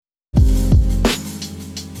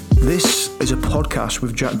This is a podcast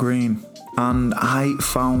with Jack Green, and I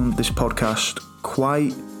found this podcast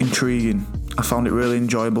quite intriguing. I found it really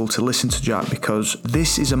enjoyable to listen to Jack because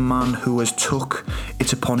this is a man who has took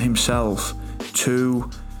it upon himself to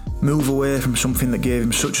move away from something that gave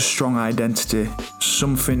him such a strong identity,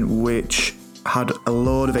 something which had a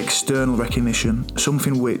load of external recognition,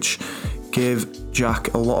 something which gave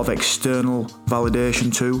Jack a lot of external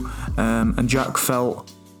validation too, and Jack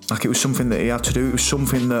felt like it was something that he had to do. It was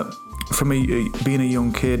something that, from being a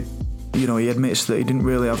young kid, you know, he admits that he didn't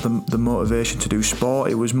really have the motivation to do sport.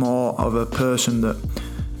 He was more of a person that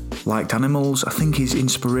liked animals. I think his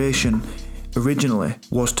inspiration originally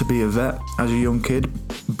was to be a vet as a young kid,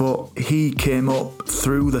 but he came up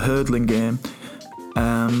through the hurdling game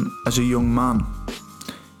as a young man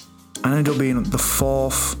and ended up being the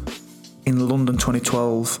fourth in London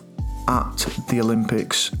 2012 at the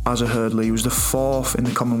Olympics as a hurdler. He was the fourth in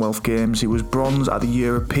the Commonwealth Games. He was bronze at the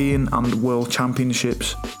European and World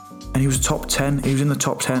Championships, and he was top 10. He was in the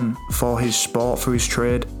top 10 for his sport, for his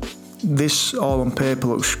trade. This all on paper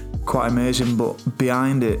looks quite amazing, but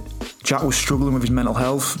behind it, Jack was struggling with his mental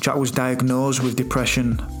health. Jack was diagnosed with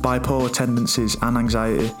depression, bipolar tendencies and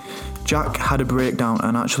anxiety. Jack had a breakdown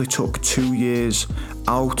and actually took 2 years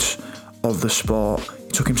out of the sport.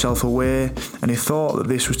 He took himself away and he thought that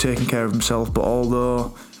this was taking care of himself, but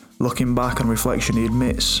although looking back on reflection, he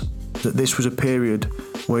admits that this was a period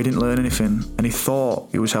where he didn't learn anything and he thought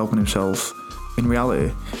he was helping himself. In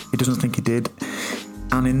reality, he doesn't think he did.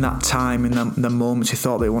 And in that time, in the moments, he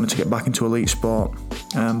thought that he wanted to get back into elite sport.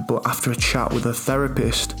 But after a chat with a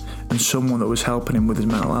therapist and someone that was helping him with his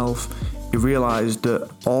mental health, he realised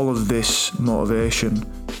that all of this motivation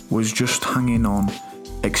was just hanging on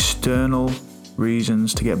external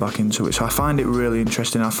reasons to get back into it. So I find it really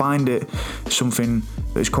interesting. I find it something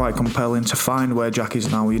that is quite compelling to find where Jack is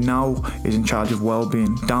now. He now is in charge of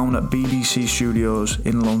wellbeing down at BBC Studios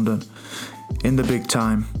in London, in the big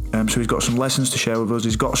time. So he's got some lessons to share with us.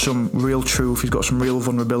 He's got some real truth. He's got some real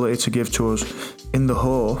vulnerability to give to us, in the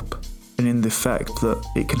hope and in the effect that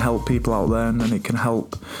it can help people out there, and it can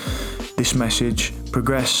help this message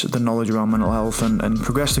progress the knowledge around mental health and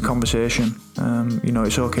progress the conversation. You know,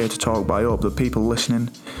 it's okay to talk, but I hope that people listening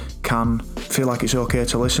can feel like it's okay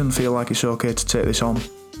to listen, feel like it's okay to take this on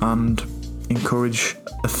and encourage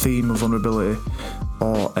a theme of vulnerability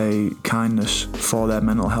or a kindness for their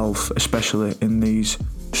mental health, especially in these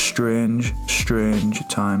strange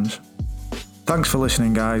times. Thanks for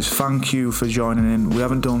listening, guys. Thank you for joining in. We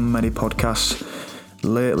haven't done many podcasts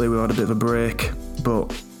lately. We had a bit of a break,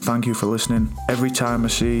 but thank you for listening. Every time I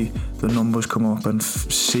see the numbers come up and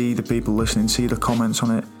see the people listening, see the comments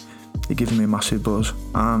on it, it gives me a massive buzz.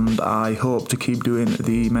 And I hope to keep doing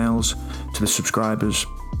the emails to the subscribers.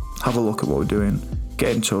 Have a look at what we're doing.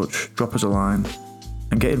 Get in touch, drop us a line,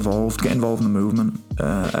 and get involved in the movement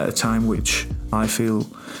at a time which I feel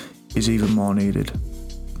is even more needed.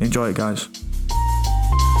 Enjoy it, guys.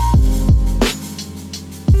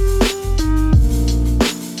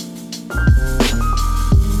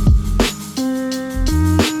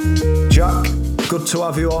 Jack, good to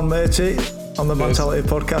have you on, matey, on the Mentality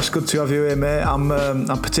Podcast. Good to have you here, mate. I'm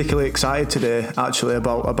particularly excited today, actually,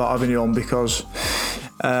 about having you on because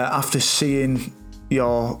after seeing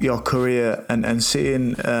your career and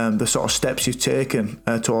seeing the sort of steps you've taken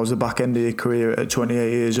towards the back end of your career at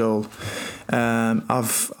 28 years old,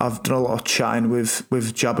 I've done a lot of chatting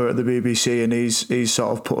with Jabber at the BBC, and he's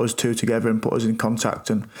sort of put us two together and put us in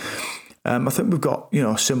contact. And I think we've got, you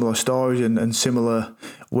know, similar stories and similar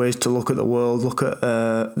ways to look at the world, look at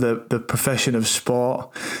the profession of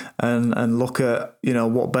sport, and look at, you know,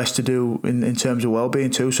 what best to do in terms of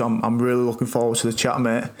well-being too. So I'm really looking forward to the chat,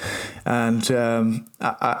 mate. And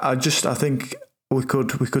I think we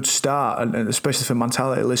could start, and especially for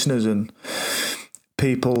Mentality listeners and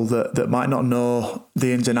people that might not know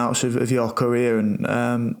the ins and outs of your career,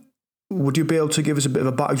 and would you be able to give us a bit of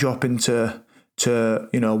a backdrop into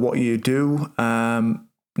you know what you do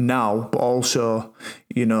now, but also,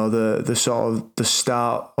 you know, the sort of the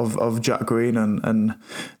start of Jack Green and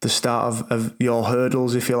the start of your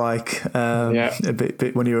hurdles, if you like, a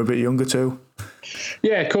bit when you were a bit younger too.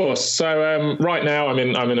 Yeah, of course. So right now I'm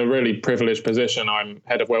in a really privileged position. I'm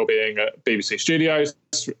head of wellbeing at BBC Studios,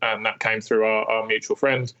 and that came through our mutual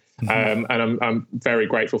friend. And I'm very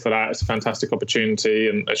grateful for that. It's a fantastic opportunity.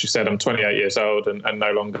 And as you said, I'm 28 years old and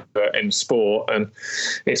no longer in sport. And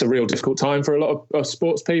it's a real difficult time for a lot of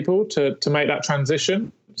sports people to make that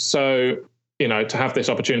transition. So to have this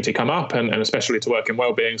opportunity come up and especially to work in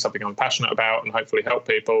wellbeing, something I'm passionate about, and hopefully help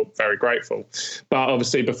people, very grateful. But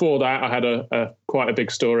obviously before that, I had a quite a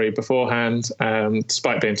big story beforehand.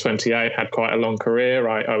 Despite being 28, had quite a long career.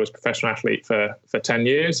 I was a professional athlete for 10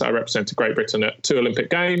 years. I represented Great Britain at 2 Olympic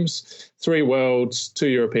Games, 3 Worlds, 2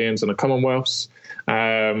 Europeans and a Commonwealths.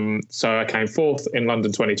 So I came 4th in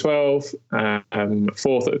London 2012,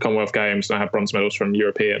 4th at the Commonwealth Games, and I had bronze medals from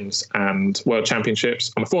Europeans and World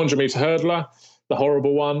Championships. I'm a 400 metre hurdler, the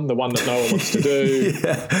horrible one, the one that no one wants to do.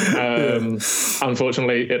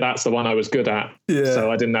 Unfortunately, that's the one I was good at,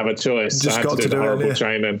 so I didn't have a choice. Just I had to do the horrible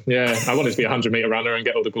training. I wanted to be a 100 metre runner and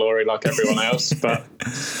get all the glory like everyone else, but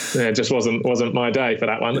it just wasn't my day for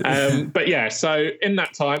that one. But so in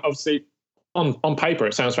that time, obviously, on paper,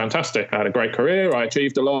 it sounds fantastic. I had a great career. I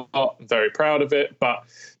achieved a lot. I'm very proud of it. But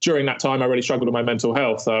during that time, I really struggled with my mental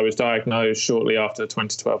health. I was diagnosed shortly after the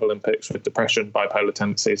 2012 Olympics with depression, bipolar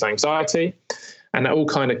tendencies, anxiety. And that all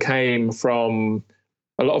kind of came from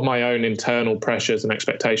a lot of my own internal pressures and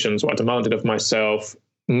expectations, what I demanded of myself,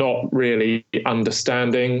 not really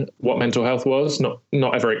understanding what mental health was, not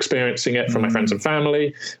ever experiencing it from my friends and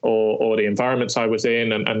family or the environments I was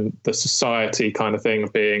in, and the society kind of thing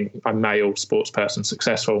of being a male sports person,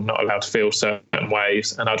 successful, not allowed to feel certain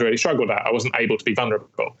ways. And I'd really struggled with that. I wasn't able to be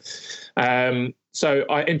vulnerable. So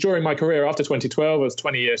during my career after 2012, I was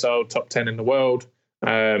 20 years old, top 10 in the world,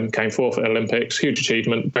 came 4th at Olympics, huge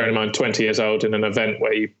achievement, bearing in mind 20 years old in an event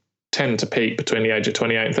where you tend to peak between the age of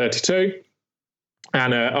 28 and 32.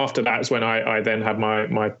 And after that is when I then had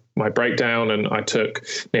my breakdown, and I took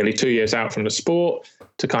nearly 2 years out from the sport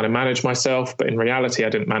to kind of manage myself. But in reality, I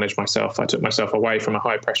didn't manage myself. I took myself away from a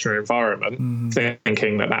high pressure environment,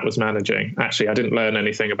 thinking that was managing. Actually, I didn't learn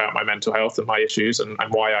anything about my mental health and my issues and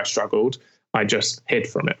why I struggled. I just hid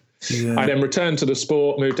from it. Yeah. I then returned to the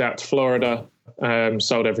sport, moved out to Florida,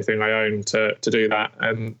 sold everything I owned to do that.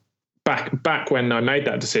 And back when I made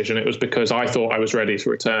that decision, it was because I thought I was ready to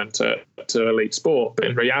return to elite sport. But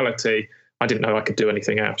in reality, I didn't know I could do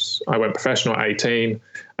anything else. I went professional at 18.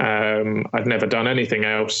 I'd never done anything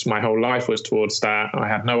else. My whole life was towards that. I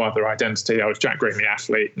had no other identity. I was Jack Green, the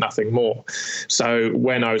athlete, nothing more. So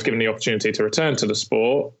when I was given the opportunity to return to the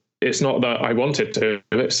sport, it's not that I wanted to.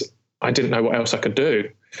 I didn't know what else I could do.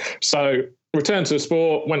 So returned to the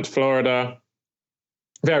sport, went to Florida,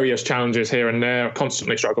 various challenges here and there. I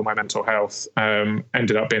constantly struggled with my mental health.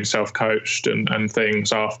 Ended up being self-coached and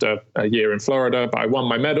things after a year in Florida. But I won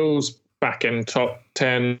my medals back in top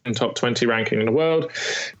 10 and top 20 ranking in the world.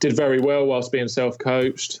 Did very well whilst being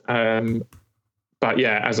self-coached. But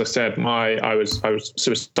as I said, I was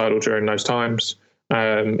suicidal during those times.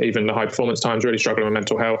 Even the high performance times, really struggling with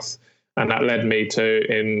mental health. And that led me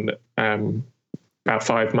to about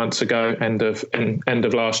 5 months ago, end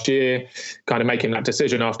of last year, kind of making that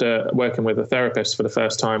decision after working with a therapist for the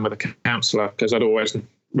first time with a counsellor, because I'd always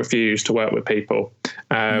refused to work with people.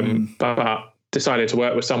 But decided to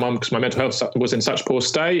work with someone because my mental health was in such poor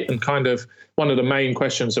state. And kind of one of the main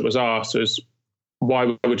questions that was asked was,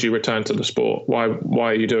 why would you return to the sport? Why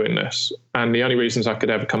are you doing this? And the only reasons I could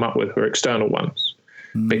ever come up with were external ones.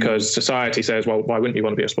 Because society says, well, why wouldn't you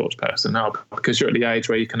want to be a sports person? No, because you're at the age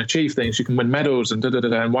where you can achieve things, you can win medals and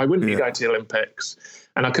and why wouldn't you go to the Olympics?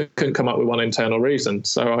 And I couldn't come up with one internal reason.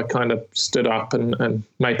 So I kind of stood up and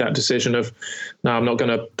made that decision of, no, I'm not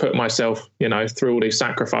going to put myself, through all these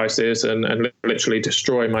sacrifices and literally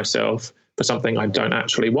destroy myself for something I don't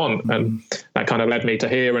actually want. And that kind of led me to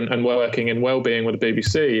here and working in wellbeing with the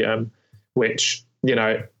BBC, which,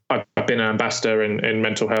 I've been an ambassador in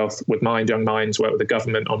mental health with Mind Young Minds, worked with the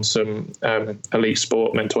government on some elite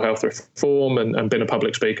sport mental health reform, and been a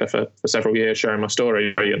public speaker for several years, sharing my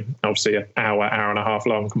story. And obviously an hour and a half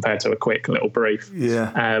long compared to a quick little brief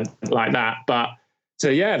like that. But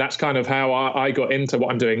so, that's kind of how I got into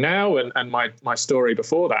what I'm doing now and my story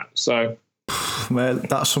before that. So. Mate,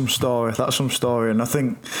 that's some story. And I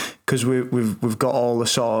think because we've got all the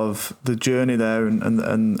sort of the journey there and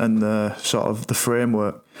the sort of the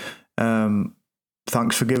framework.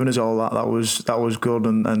 Thanks for giving us all that. That was good,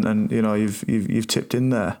 and you've tipped in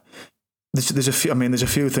there. There's a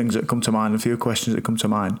few things that come to mind, a few questions that come to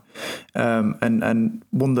mind, and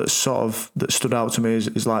one that stood out to me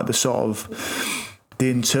is like the sort of the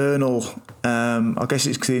internal. I guess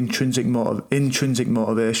it's the intrinsic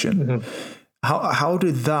motivation. Mm-hmm. How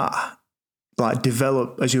did that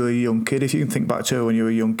develop as you were a young kid? If you can think back to when you were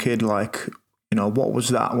a young kid, what was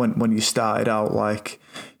that when you started out,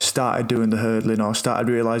 started doing the hurdling or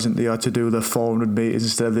started realising that you had to do the 400 metres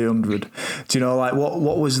instead of the 100? Do you know,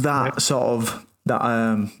 what was that sort of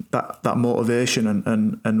that motivation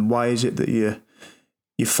and why is it that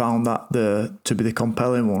you you found that to be the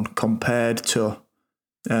compelling one compared to,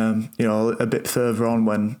 a bit further on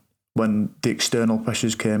when the external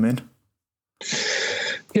pressures came in?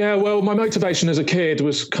 Yeah, well, my motivation as a kid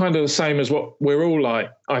was kind of the same as what we're all like.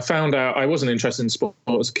 I found out I wasn't interested in sport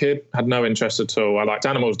as a kid, had no interest at all. I liked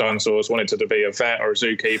animals, dinosaurs, wanted to be a vet or a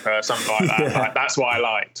zookeeper, something like that. Like, that's what I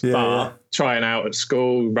liked. But trying out at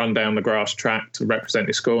school, run down the grass track to represent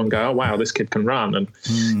your school and go, oh, wow, this kid can run. And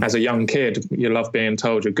as a young kid, you love being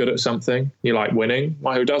told you're good at something. You like winning.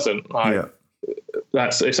 Well, who doesn't?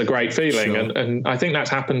 It's a great feeling. Sure. And I think that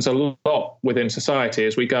happens a lot within society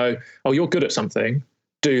as we go, oh, you're good at something.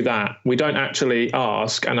 Do that. We don't actually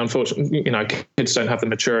ask, and unfortunately, kids don't have the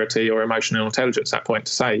maturity or emotional intelligence at that point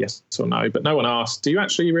to say yes or no. But no one asks, "Do you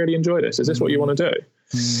actually really enjoy this? Is this what you want to do?"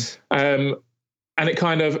 And it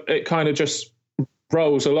kind of just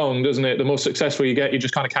rolls along, doesn't it? The more successful you get, you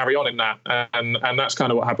just kind of carry on in that, and that's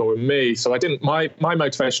kind of what happened with me. So I didn't. My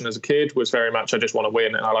motivation as a kid was very much I just want to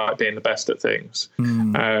win, and I like being the best at things,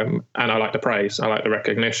 and I like the praise, I like the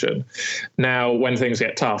recognition. Now, when things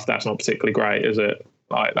get tough, that's not particularly great, is it?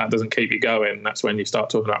 Like, that doesn't keep you going. That's when you start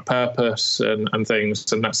talking about purpose and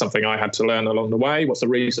things. And that's something I had to learn along the way. What's the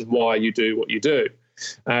reason why you do what you do?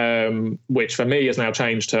 Which for me has now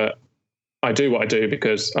changed to, I do what I do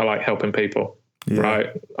because I like helping people, right?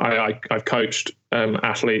 I've coached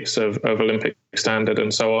athletes of Olympic standard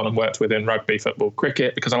and so on, and worked within rugby, football,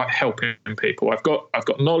 cricket, because I like helping people. I've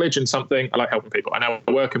got knowledge in something. I like helping people. I now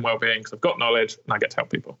work in wellbeing because I've got knowledge and I get to help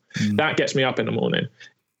people. That gets me up in the morning.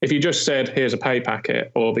 If you just said, here's a pay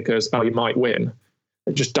packet, or because, you might win,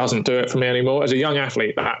 it just doesn't do it for me anymore. As a young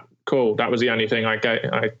athlete, that was the only thing I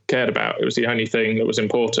cared about. It was the only thing that was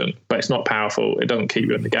important, but it's not powerful. It doesn't keep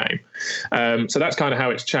you in the game. So that's kind of how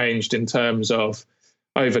it's changed in terms of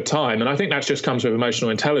over time. And I think that just comes with emotional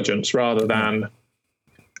intelligence rather than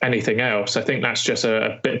anything else. I think that's just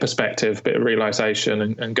a bit of perspective, a bit of realization,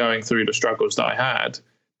 and going through the struggles that I had,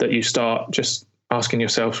 that you start just asking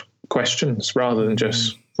yourself questions rather than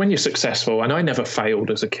just when you're successful. And I never failed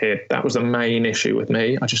as a kid. That was the main issue with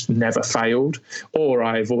me. I just never failed, or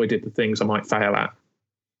I avoided the things I might fail at.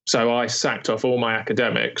 So I sacked off all my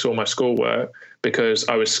academics, all my schoolwork, because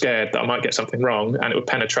I was scared that I might get something wrong and it would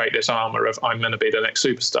penetrate this armor of I'm going to be the next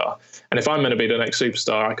superstar. And if I'm going to be the next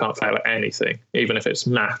superstar, I can't fail at anything, even if it's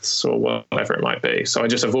maths or whatever it might be. So I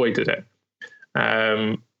just avoided it.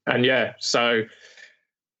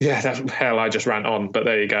 That's hell. I just ran on, but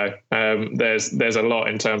there you go. There's a lot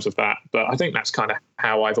in terms of that, but I think that's kind of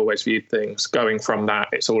how I've always viewed things. Going from that,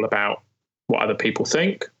 it's all about what other people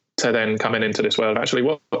think, to then coming into this world.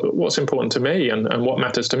 Actually, what's important to me and what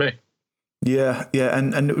matters to me. Yeah.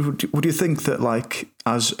 And would you think that, like,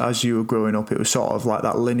 as you were growing up, it was sort of like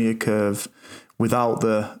that linear curve without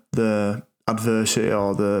the adversity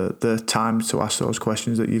or the time to ask those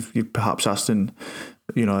questions that you've perhaps asked in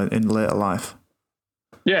later life?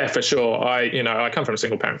 Yeah, for sure. I come from a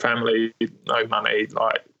single parent family, no money,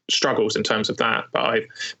 like struggles in terms of that, but I've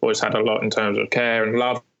always had a lot in terms of care and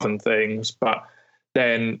love and things. But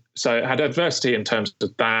then, so I had adversity in terms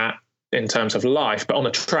of that, in terms of life, but on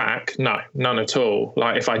the track, no, none at all.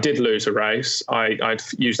 Like, if I did lose a race, I'd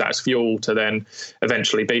use that as fuel to then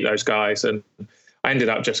eventually beat those guys. And I ended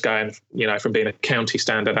up just going, from being a county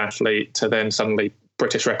standard athlete to then suddenly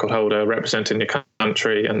British record holder representing your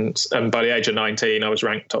country. And by the age of 19, I was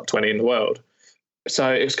ranked top 20 in the world.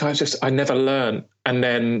 So it was kind of just, I never learned. And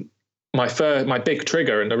then my big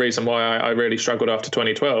trigger, and the reason why I really struggled after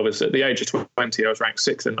 2012, is at the age of 20, I was ranked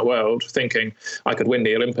 6th in the world, thinking I could win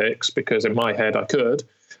the Olympics because in my head I could.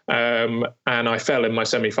 And I fell in my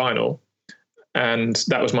semi-final. And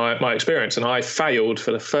that was my experience. And I failed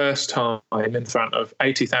for the first time in front of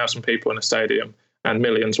 80,000 people in a stadium and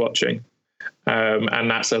millions watching. And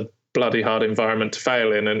that's a bloody hard environment to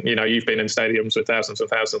fail in. And, you've been in stadiums with thousands and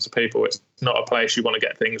thousands of people. It's not a place you want to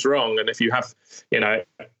get things wrong. And if you have,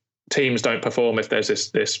 teams don't perform if there's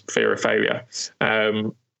this fear of failure.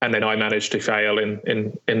 And then I managed to fail in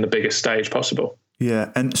the biggest stage possible.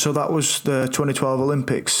 Yeah. And so that was the 2012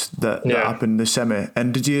 Olympics that happened, the semi.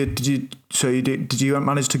 And did you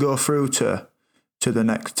manage to go through to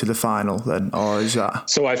the final then, or is that?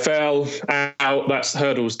 So I fell out. That's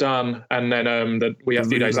hurdles done, and then a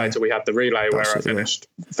few days later we had the relay where I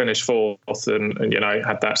finished fourth, and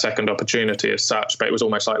had that second opportunity as such. But it was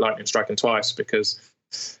almost like lightning striking twice, because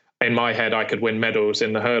in my head, I could win medals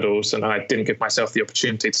in the hurdles, and I didn't give myself the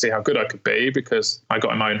opportunity to see how good I could be because I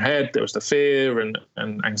got in my own head. There was the fear and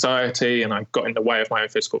anxiety, and I got in the way of my own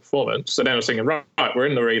physical performance. So then I was thinking, right, we're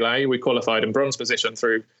in the relay. We qualified in bronze position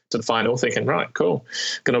through to the final, thinking, right, cool,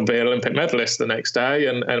 going to be an Olympic medalist the next day.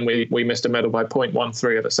 And we missed a medal by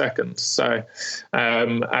 0.13 of a second. So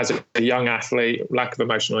as a young athlete, lack of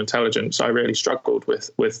emotional intelligence, I really struggled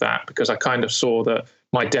with that because I kind of saw that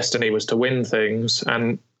my destiny was to win things,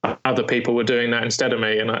 and other people were doing that instead of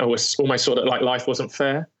me, and I was almost sort of like life wasn't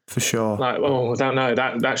fair. For sure. Like, oh, no,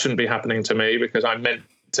 that shouldn't be happening to me because I'm meant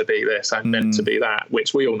to be this, I'm meant to be that,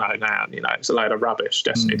 which we all know now. It's a load of rubbish.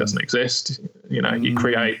 Destiny doesn't exist. You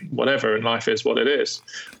create whatever, and life is what it is.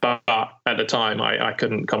 But at the time, I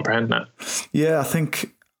couldn't comprehend that. Yeah,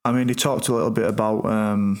 he talked a little bit about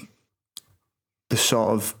the sort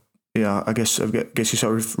of. Yeah, I guess you're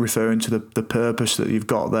sort of referring to the purpose that you've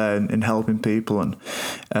got there in helping people, and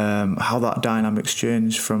how that dynamic's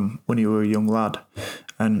changed from when you were a young lad,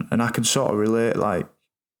 and I can sort of relate. Like,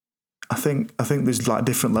 I think there's like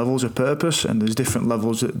different levels of purpose, and there's different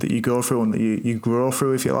levels that you go through and that you grow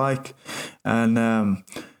through, if you like, and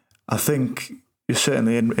I think you're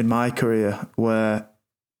certainly in my career where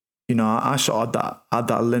I sort of had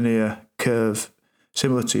that linear curve.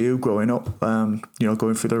 Similar to you growing up, going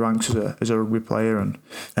through the ranks as a rugby player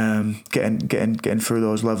and getting through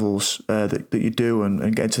those levels that you do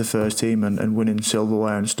and getting to the first team and winning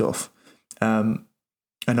silverware and stuff. And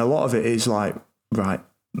a lot of it is like, right,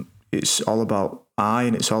 it's all about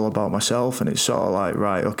and it's all about myself, and it's sort of like,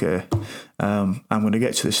 right, okay, I'm going to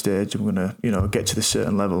get to this stage, I'm going to, get to this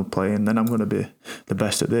certain level of play, and then I'm going to be the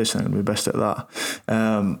best at this and I'm going to be best at that.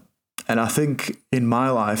 And I think in my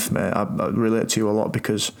life, mate, I relate to you a lot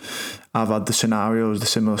because I've had the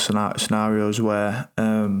similar scenarios where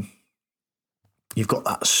you've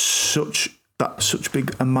got such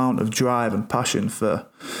big amount of drive and passion for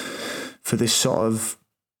this sort of,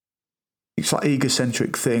 it's like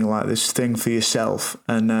egocentric thing, like this thing for yourself.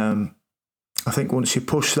 And I think once you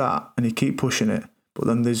push that and you keep pushing it, but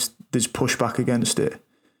then there's pushback against it,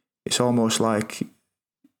 it's almost like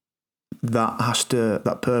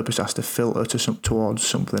that purpose has to filter towards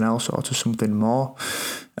something else or to something more,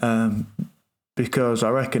 because I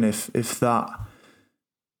reckon if I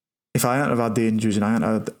hadn't have had the injuries and I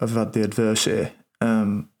hadn't have had the adversity,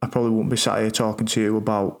 I probably wouldn't be sat here talking to you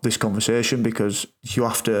about this conversation, because you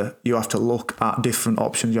have to look at different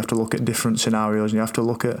options, you have to look at different scenarios, and you have to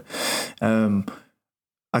look at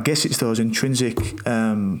I guess it's those intrinsic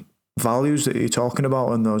values that you're talking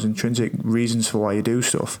about and those intrinsic reasons for why you do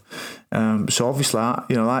stuff. So obviously,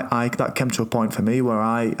 that came to a point for me where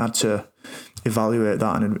I had to evaluate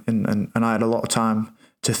that, and I had a lot of time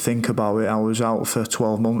to think about it. I was out for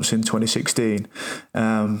 12 months in 2016,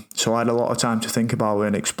 so I had a lot of time to think about it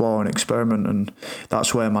and explore and experiment, and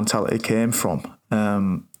that's where mentality came from.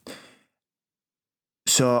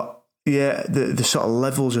 So yeah, the sort of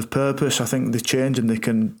levels of purpose, I think they change, and they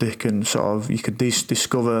can sort of, you could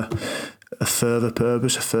discover a further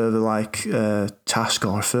purpose, a further task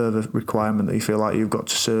or a further requirement that you feel like you've got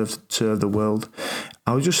to serve the world.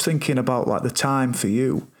 I was just thinking about like the time for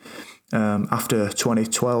you after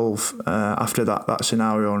 2012, after that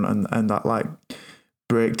scenario and that like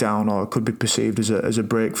breakdown, or it could be perceived as a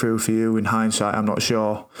breakthrough for you in hindsight, I'm not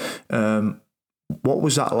sure. What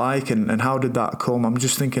was that like, and how did that come? I'm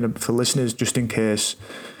just thinking for listeners, just in case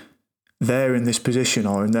they're in this position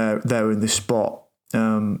or they're in this spot,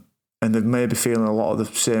 and they may be feeling a lot of the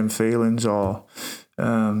same feelings or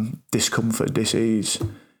discomfort, dis-ease.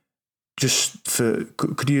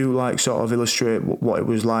 Could you like sort of illustrate what it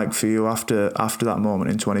was like for you after that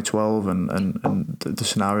moment in 2012 and the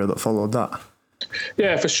scenario that followed that?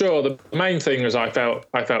 Yeah, for sure. The main thing was I felt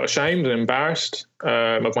ashamed and embarrassed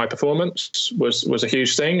of my performance was a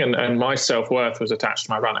huge thing, and my self-worth was attached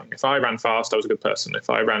to my running. If I ran fast, I was a good person. If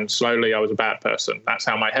I ran slowly, I was a bad person. That's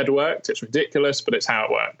how my head worked. It's ridiculous, but it's how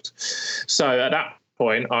it worked. So at that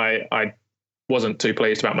point, I wasn't too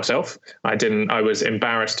pleased about myself. I was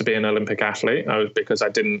embarrassed to be an Olympic athlete. Because I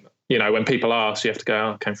didn't, when people ask, you have to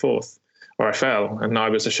go, I came fourth. Or I fell, and I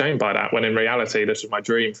was ashamed by that, when in reality this was my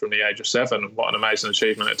dream from the age of 7. What an amazing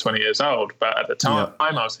achievement at 20 years old. But at the time,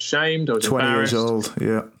 I was ashamed, I was 20 embarrassed. 20 years old,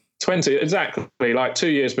 yeah. 20, exactly. Like 2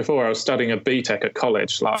 years before, I was studying a BTEC at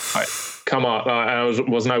college. Come on, I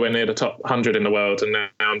was nowhere near the top 100 in the world, and now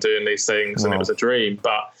I'm doing these things. Wow. And it was a dream.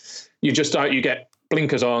 But you get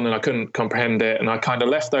blinkers on, and I couldn't comprehend it, and I kind of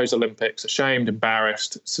left those Olympics ashamed,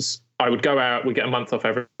 embarrassed. I would go out, we get a month off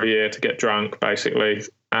every year to get drunk, basically.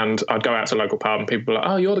 And I'd go out to a local pub and people were like,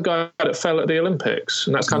 oh, you're the guy that fell at the Olympics.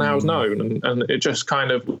 And that's kind of how I was known. And it just kind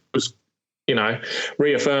of was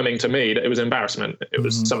reaffirming to me that it was embarrassment. It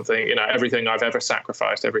was something, everything I've ever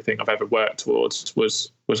sacrificed, everything I've ever worked towards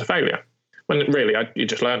was a failure. When really, you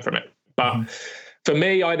just learn from it. But for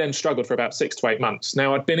me, I then struggled for about 6 to 8 months.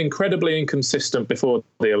 Now, I'd been incredibly inconsistent before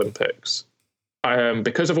the Olympics.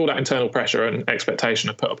 Because of all that internal pressure and expectation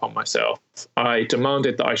I put upon myself, I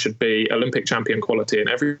demanded that I should be Olympic champion quality in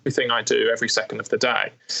everything I do every second of the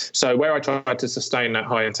day. So where I tried to sustain that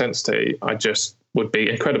high intensity, I just would be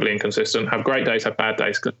incredibly inconsistent, have great days, have bad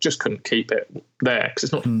days, because I just couldn't keep it there because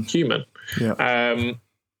it's not human. Yeah.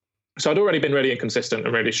 So I'd already been really inconsistent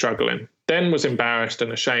and really struggling. Then was embarrassed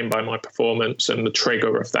and ashamed by my performance and the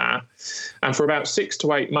trigger of that. And for about 6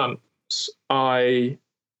 to 8 months, I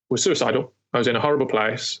was suicidal. I was in a horrible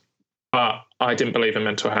place, but I didn't believe in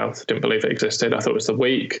mental health, didn't believe it existed. I thought it was the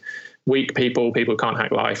weak people who can't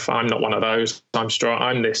hack life. I'm not one of those. I'm strong.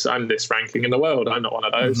 I'm this ranking in the world. I'm not one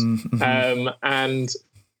of those. And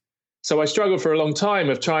so I struggled for a long time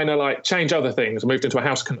of trying to change other things. I moved into a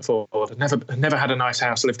house I couldn't afford. Never had a nice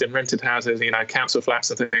house. Lived in rented houses, council flats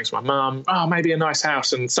and things. My mum, maybe a nice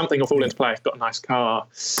house and something will fall into place. Got a nice car,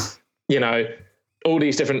 all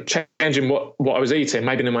these different changing what I was eating,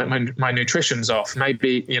 maybe my nutrition's off,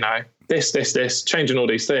 maybe, this, changing all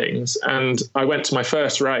these things. And I went to my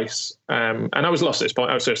first race and I was lost at this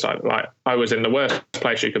point. I was suicidal. I was in the worst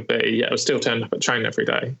place you could be, yet I was still turning up at train every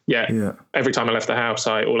day. Every time I left the house,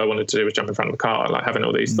 all I wanted to do was jump in front of the car, having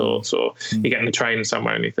all these thoughts. Or you get in the train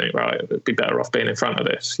somewhere and you think, right, it'd be better off being in front of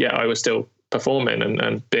this. I was still performing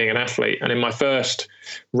and being an athlete. And in my first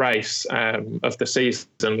race of the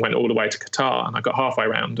season, went all the way to Qatar, and I got halfway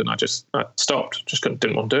around and I stopped,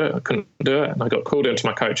 didn't want to do it. I couldn't do it. And I got called into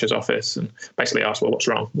my coach's office and basically asked, well, what's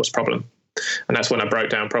wrong? What's the problem? And that's when I broke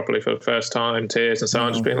down properly for the first time, tears and so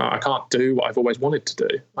on, just being I can't do what I've always wanted to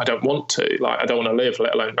do. I don't want to, I don't want to live,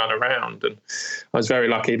 let alone run around. And I was very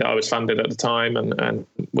lucky that I was funded at the time and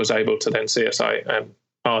was able to then see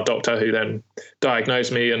our doctor, who then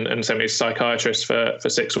diagnosed me and sent me to a psychiatrist for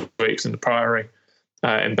 6 weeks in the Priory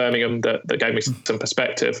in Birmingham that gave me some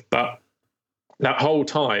perspective. But that whole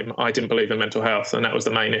time, I didn't believe in mental health, and that was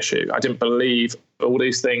the main issue. I didn't believe all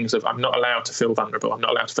these things of I'm not allowed to feel vulnerable, I'm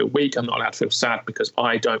not allowed to feel weak, I'm not allowed to feel sad because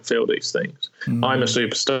I don't feel these things. I'm a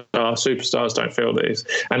superstar. Superstars don't feel these.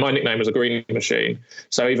 And my nickname was a green machine.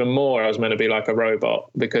 So even more, I was meant to be like a robot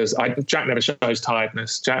because Jack never shows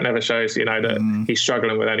tiredness. Jack never shows, that he's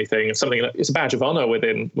struggling with anything. It's something that it's a badge of honor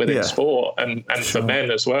within sport and for men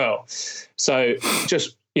as well. So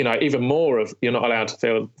just, even more of you're not allowed to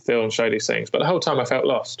feel and show these things. But the whole time I felt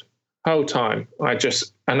lost. Whole time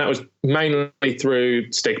and that was mainly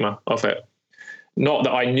through stigma of it. Not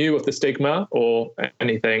that I knew of the stigma or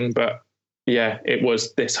anything, but it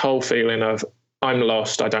was this whole feeling of I'm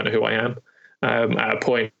lost. I don't know who I am at a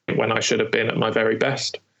point when I should have been at my very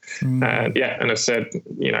best. And I said,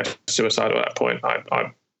 suicidal at that point.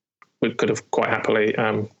 I could have quite happily,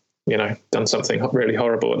 done something really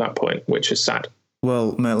horrible at that point, which is sad.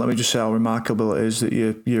 Well, mate, let me just say how remarkable it is that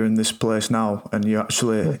you're in this place now and you're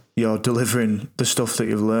delivering the stuff that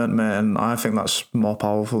you've learned, mate. And I think that's more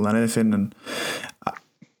powerful than anything. And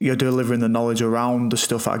you're delivering the knowledge around the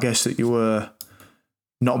stuff, I guess, that you were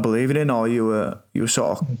not believing in, or you were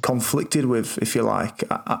sort of conflicted with, if you like.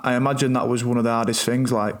 I imagine that was one of the hardest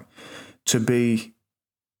things, to be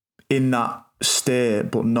in that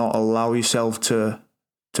state but not allow yourself to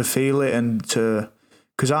feel it and to.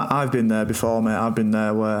 Because I've been there before, mate. I've been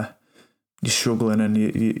there where you're struggling and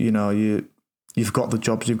you've got the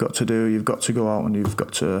jobs you've got to do. You've got to go out and you've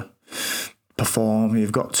got to perform.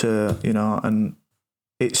 You've got to, and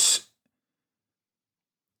it's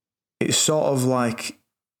sort of like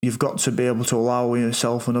you've got to be able to allow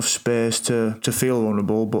yourself enough space to feel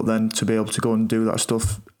vulnerable, but then to be able to go and do that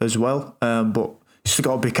stuff as well. But you still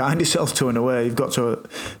got to be kind to yourself too, in a way. You've got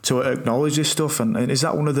to acknowledge this stuff. And is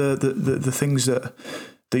that one of the things that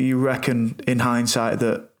you reckon in hindsight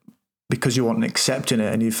that because you weren't accepting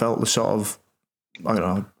it and you felt the sort of, I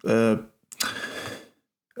don't know,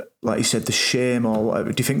 like you said, the shame or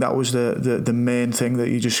whatever, do you think that was the main thing that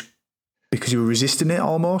you just, because you were resisting it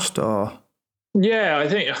almost, or? Yeah, I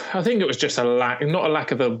think it was just not a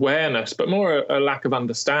lack of awareness, but more a lack of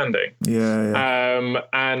understanding. Yeah.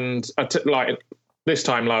 And this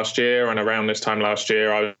time last year and around this time last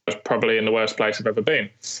year, I was probably in the worst place I've ever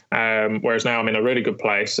been. Whereas now I'm in a really good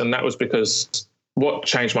place. And that was because what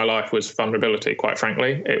changed my life was vulnerability, quite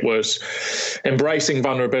frankly. It was embracing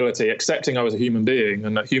vulnerability, accepting I was a human being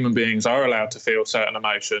and that human beings are allowed to feel certain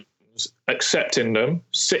emotions, accepting them,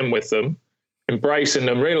 sitting with them, embracing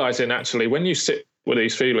them, realizing actually when you sit with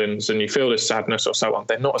these feelings and you feel this sadness or so on,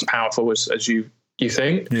 they're not as powerful as you you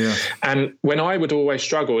think. Yeah. And when I would always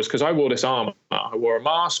struggle is because I wore this armor. I wore a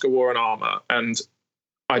mask, I wore an armor, and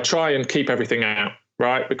I try and keep everything out,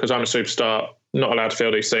 right? Because I'm a superstar, not allowed to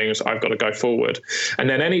feel these things. I've got to go forward. And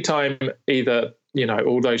then anytime either,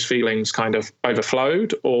 all those feelings kind of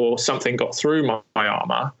overflowed or something got through my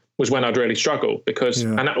armor was when I'd really struggle because,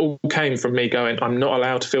 and that all came from me going, I'm not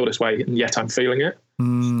allowed to feel this way, and yet I'm feeling it.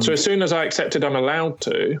 So as soon as I accepted I'm allowed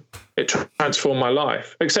to, it transformed my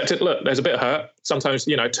life. Accepted, look, there's a bit of hurt. Sometimes,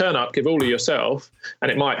 turn up, give all of yourself, and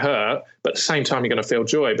it might hurt, but at the same time, you're going to feel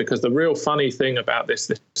joy, because the real funny thing about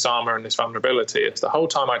this armor and this vulnerability is the whole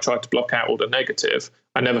time I tried to block out all the negative,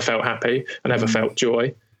 I never felt happy. I never felt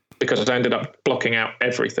joy, because I ended up blocking out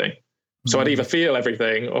everything. So I'd either feel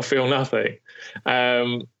everything or feel nothing.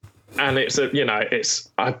 And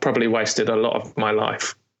I probably wasted a lot of my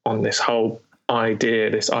life on this whole idea,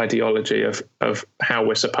 this ideology of how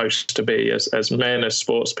we're supposed to be as men, as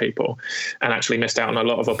sports people, and actually missed out on a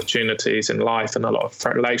lot of opportunities in life and a lot of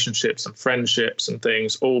relationships and friendships and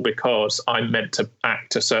things, all because I'm meant to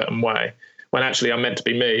act a certain way, when actually I'm meant to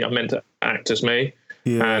be me. I'm meant to act as me.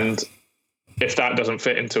 Yeah. And if that doesn't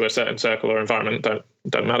fit into a certain circle or environment,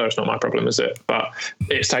 don't matter. It's not my problem, is it? But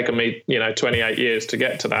it's taken me, 28 years to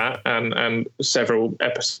get to that, and several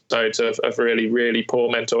episodes of really, really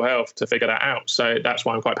poor mental health to figure that out. So that's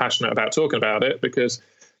why I'm quite passionate about talking about it, because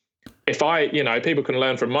if people can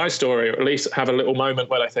learn from my story, or at least have a little moment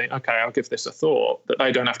where they think, okay, I'll give this a thought, that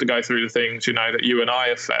they don't have to go through the things, that you and I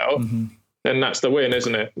have felt. Mm-hmm. Then that's the win,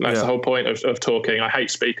 isn't it? That's the whole point of talking. I hate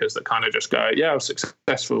speakers that kind of just go, yeah, I was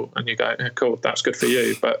successful. And you go, yeah, cool, that's good for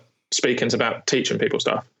you. But speaking's about teaching people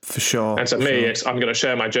stuff. For sure. And so I'm going to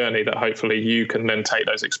share my journey that hopefully you can then take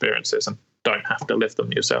those experiences and don't have to live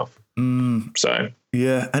them yourself. So.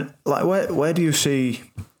 Yeah. And where do you see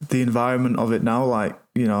the environment of it now? I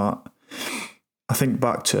think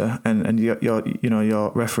back to, and you're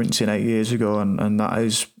referencing 8 years ago, and that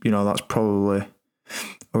is, that's probably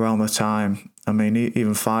around the time, I mean,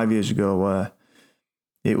 even 5 years ago, where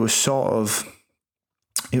it was sort of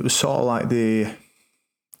like the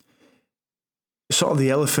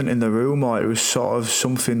elephant in the room, or it was sort of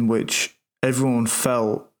something which everyone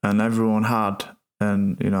felt and everyone had.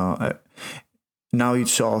 And, now you'd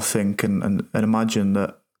sort of think and imagine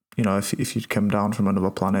that, if you'd come down from another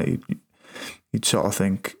planet, you'd sort of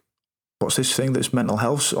think, what's this thing that's mental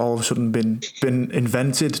health all of a sudden been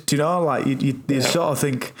invented? Do you know? Like you sort of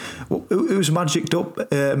think, well, it was magicked up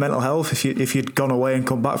mental health if you'd gone away and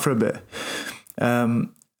come back for a bit.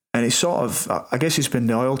 And it's sort of, I guess it's been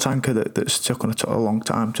the oil tanker that's taken a long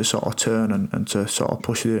time to sort of turn and to sort of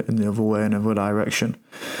push it in the other way, in another direction.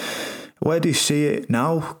 Where do you see it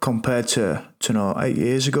now compared to 8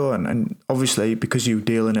 years ago? And obviously, because you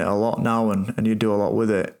deal in it a lot now and you do a lot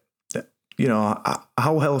with it,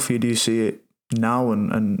 how healthy do you see it now,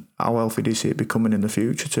 and how healthy do you see it becoming in the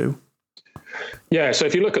future too? Yeah, so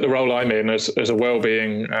if you look at the role I'm in as a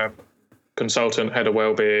wellbeing consultant, head of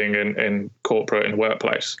wellbeing in corporate, in the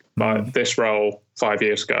workplace, but this role 5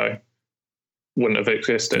 years ago wouldn't have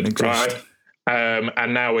existed, right?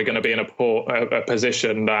 And now we're going to be in a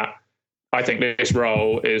position that I think this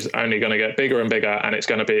role is only going to get bigger and bigger, and it's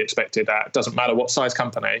going to be expected that it doesn't matter what size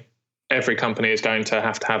company, every company is going to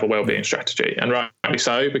have a wellbeing strategy, and rightly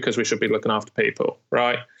so, because we should be looking after people,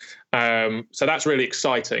 right? So that's really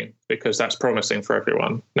exciting, because that's promising for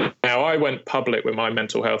everyone. Now, I went public with my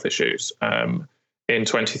mental health issues in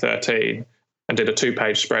 2013 and did a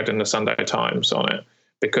 2-page spread in the Sunday Times on it,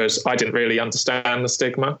 because I didn't really understand the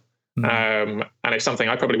stigma. And it's something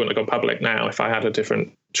I probably wouldn't have gone public now if I had a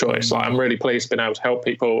different choice. Like, I'm really pleased being able to help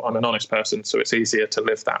people. I'm an honest person, so it's easier to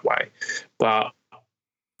live that way. But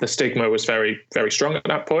the stigma was very, very strong at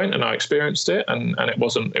that point, and I experienced it, and it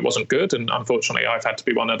wasn't good. And unfortunately, I've had to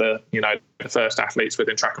be one of the first athletes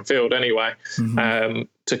within track and field anyway,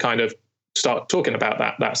 to kind of start talking about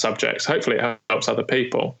that subject. So hopefully it helps other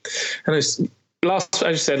people. And as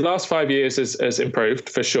you said, last 5 years has improved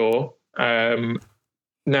for sure.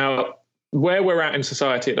 Now, where we're at in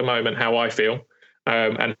society at the moment, how I feel,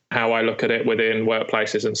 and how I look at it within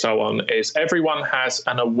workplaces and so on, is everyone has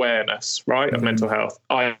an awareness, right, of mental health,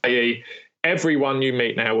 i.e. everyone you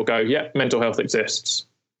meet now will go, yeah, mental health exists.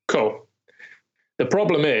 Cool. The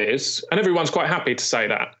problem is, and everyone's quite happy to say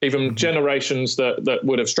that, even generations that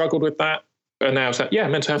would have struggled with that are now saying, yeah,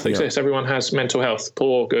 mental health exists. Everyone has mental health,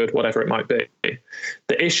 poor, good, whatever it might be.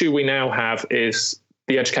 The issue we now have is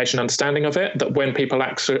the education understanding of it, that when people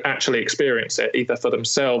actually experience it, either for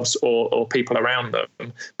themselves or people around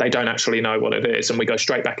them, they don't actually know what it is. And we go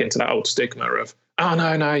straight back into that old stigma of, oh,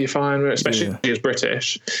 no, you're fine, especially as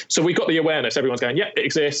British. So we got the awareness. Everyone's going, yeah, it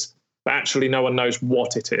exists. but actually no one knows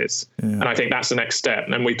what it is. Yeah. And I think that's the next step.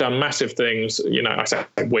 And we've done massive things, I say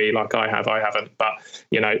we, like I haven't, but,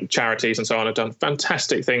 charities and so on have done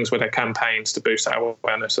fantastic things with their campaigns to boost our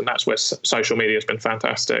awareness. And that's where social media has been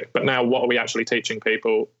fantastic. But now what are we actually teaching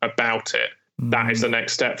people about it? That is the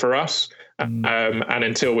next step for us. And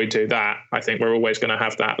until we do that, I think we're always going to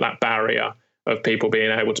have that barrier of people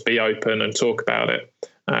being able to be open and talk about it.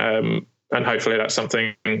 And hopefully that's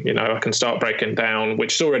something, I can start breaking down,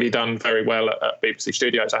 which is already done very well at BBC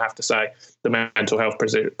Studios, I have to say. The mental health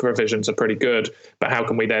provisions are pretty good, but how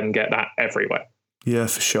can we then get that everywhere? Yeah,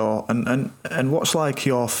 for sure. And what's like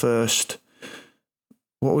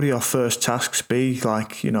what would your first tasks be,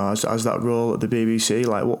 like, as that role at the BBC?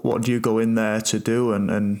 Like, what do you go in there to do,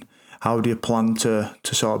 and how do you plan to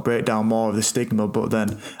sort of break down more of the stigma, but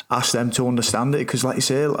then ask them to understand it? Because like you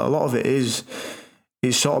say, a lot of it is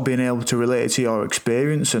sort of being able to relate it to your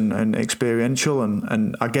experience and experiential,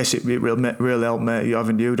 and I guess it really helped me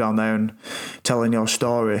having you down there and telling your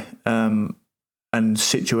story, and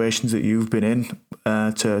situations that you've been in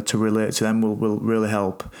to relate to them will really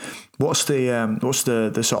help. What's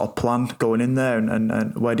the sort of plan going in there,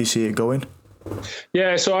 and where do you see it going?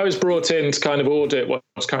 Yeah, so I was brought in to kind of audit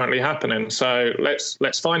what's currently happening. So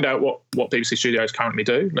let's find out what BBC Studios currently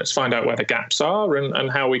do. Let's find out where the gaps are and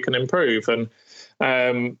how we can improve. And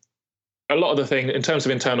a lot of the thing in terms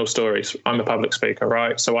of internal stories, I'm a public speaker,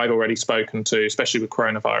 right? So I've already spoken to, especially with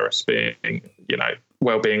coronavirus being,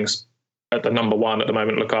 well-being's at the number one at the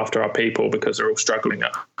moment, look after our people because they're all struggling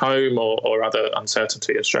at home or other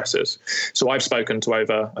uncertainty or stresses. So I've spoken to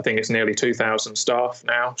over, I think it's nearly 2,000 staff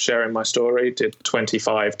now sharing my story, did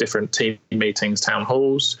 25 different team meetings, town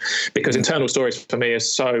halls, because internal stories for me is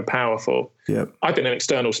so powerful. Yep. I've been an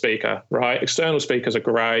external speaker, right? External speakers are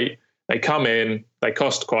great. They come in, they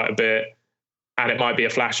cost quite a bit, and it might be a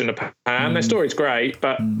flash in the pan. Their story's great,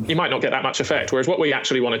 but you might not get that much effect. Whereas what we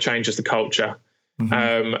actually want to change is the culture.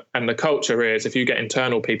 And the culture is, if you get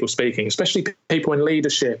internal people speaking, especially people in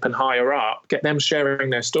leadership and higher up, get them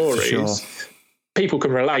sharing their stories, sure, people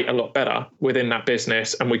can relate a lot better within that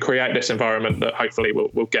business, and we create this environment that hopefully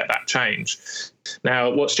will get that change.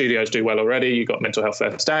 Now, what studios do well already, you've got mental health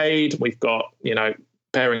first aid, we've got,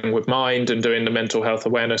 pairing with Mind and doing the mental health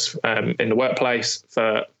awareness in the workplace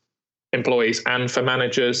for employees and for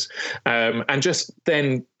managers, and just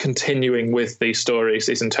then continuing with these stories,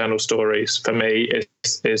 these internal stories, for me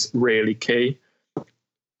is really key.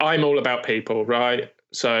 I'm all about people, right?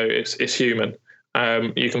 So it's human.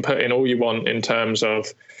 You can put in all you want in terms of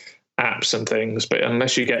apps and things, but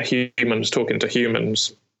unless you get humans talking to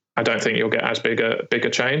humans, I don't think you'll get as big a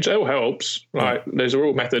change. It all helps. Like, those are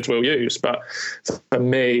all methods we'll use, but for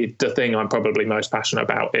me, the thing I'm probably most passionate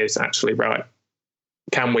about is actually, right,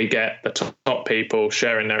 can we get the top people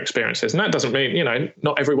sharing their experiences? And that doesn't mean,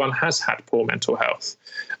 not everyone has had poor mental health.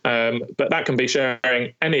 But that can be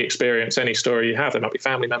sharing any experience, any story you have. There might be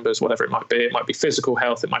family members, whatever it might be. It might be physical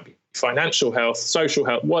health. It might be financial health, social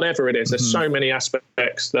health, whatever it is. There's so many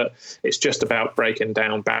aspects that it's just about breaking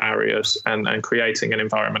down barriers and creating an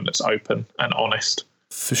environment that's open and honest.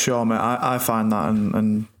 For sure, mate. I find that,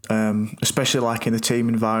 and especially like in a team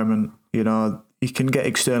environment, you can get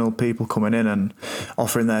external people coming in and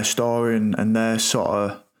offering their story and their sort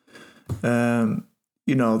of,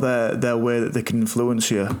 their way that they can influence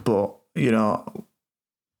you. But,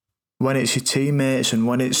 when it's your teammates and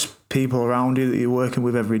when it's people around you that you're working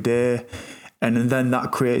with every day, and then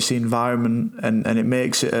that creates the environment and it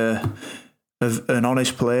makes it an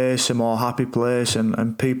honest place, a more happy place,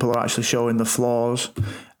 and people are actually showing the flaws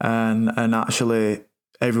and actually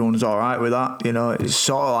everyone's all right with that. It's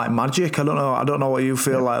sort of like magic. I don't know what you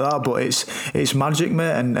feel like that, but it's magic,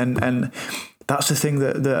 mate. And that's the thing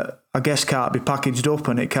that I guess can't be packaged up,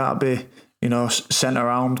 and it can't be, sent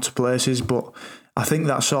around to places. But I think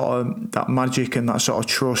that sort of that magic and that sort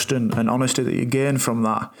of trust and honesty that you gain from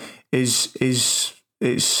that is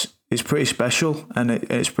pretty special, and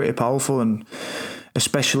it's pretty powerful, and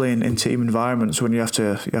especially in team environments when you have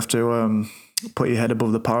to put your head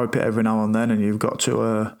above the parapet every now and then, and you've got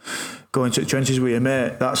to go into the trenches with your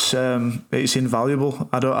mate. That's it's invaluable.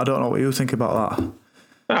 I don't know what you think about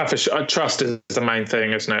that. For sure. Trust is the main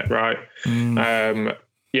thing, isn't it? Right.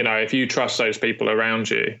 If you trust those people around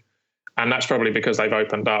you, and that's probably because they've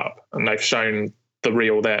opened up and they've shown the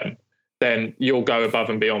real them, then you'll go above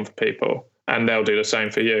and beyond for people, and they'll do the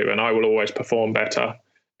same for you. And I will always perform better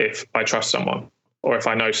if I trust someone, or if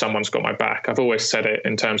I know someone's got my back. I've always said it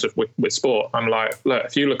in terms of with sport. I'm like, look,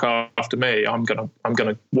 if you look after me, I'm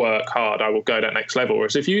gonna work hard. I will go that next level.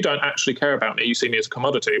 Whereas if you don't actually care about me, you see me as a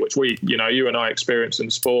commodity, which you and I experience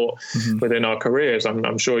in sport within our careers.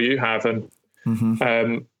 I'm sure you have. And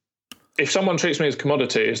if someone treats me as a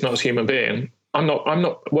commodity, it's not as a human being, I'm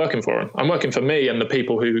not working for them. I'm working for me and the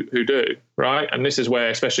people who do, right? And this is where,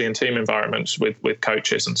 especially in team environments with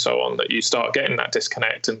coaches and so on, that you start getting that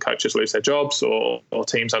disconnect and coaches lose their jobs or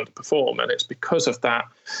teams underperform. And it's because of that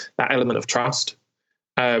element of trust.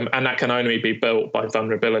 And that can only be built by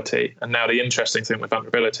vulnerability. And now the interesting thing with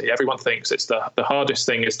vulnerability, everyone thinks it's the hardest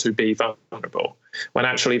thing is to be vulnerable, when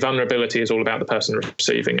actually vulnerability is all about the person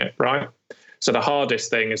receiving it, right? So the hardest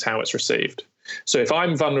thing is how it's received. So if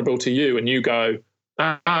I'm vulnerable to you and you go,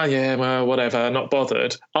 yeah, well, whatever, not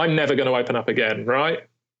bothered, I'm never going to open up again, right?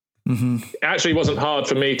 Mm-hmm. It actually wasn't hard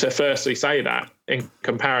for me to firstly say that in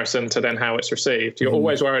comparison to then how it's received. You're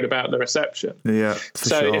always worried about the reception. Yeah.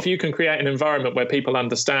 So sure. if you can create an environment where people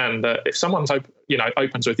understand that if someone's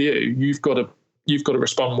opens with you, you've got to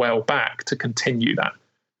respond well back to continue that.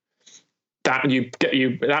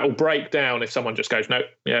 That will break down if someone just goes, no,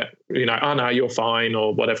 yeah, oh no, you're fine,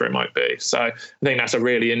 or whatever it might be. So I think that's a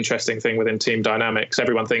really interesting thing within team dynamics.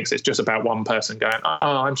 Everyone thinks it's just about one person going, oh,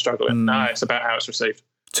 I'm struggling. No, it's about how it's received.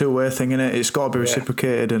 Two-way thing, innit? It's got to be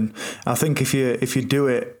reciprocated, and I think if you do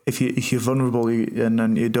it, if you're vulnerable and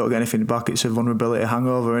then you don't get anything back, it's a vulnerability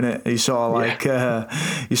hangover, innit? You sort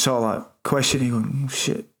of like questioning, going,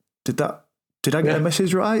 shit, did I get a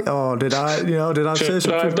message right, or did I say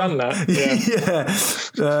something? I've done that. Yeah.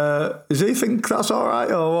 Does he think that's all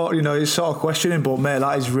right, or what? You're sort of questioning. But mate,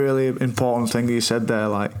 that is really important thing you said there.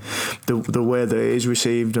 Like the way that it is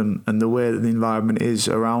received and the way that the environment is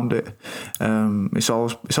around it. It's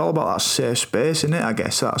all about that safe space, isn't it? I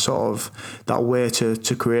guess that sort of that way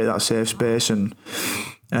to create that safe space and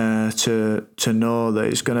to know that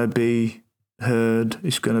it's going to be heard,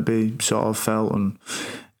 it's going to be sort of felt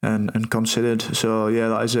and considered. So yeah,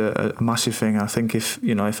 that is a massive thing. I think if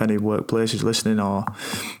any workplace is listening, or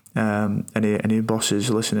any bosses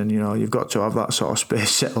listening, you've got to have that sort of space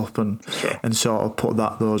set up and sort of put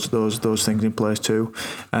those things in place too.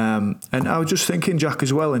 And I was just thinking, Jack,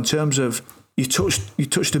 as well, in terms of you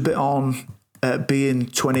touched a bit on being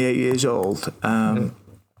 28 years old.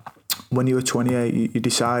 When you were 28, you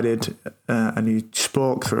decided and you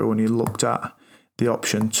spoke through and you looked at the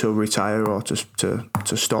option to retire or to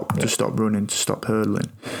stop running, to stop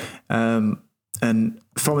hurdling. And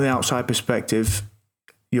from the outside perspective,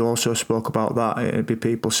 you also spoke about that. It'd be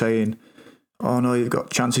people saying, oh no, you've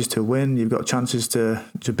got chances to win, you've got chances to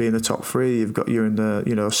be in the top three, you're in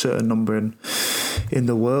the a certain number in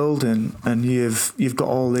the world, and you've got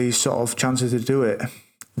all these sort of chances to do it.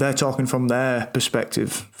 They're talking from their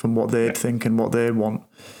perspective, from what they'd think and what they'd want.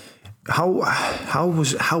 How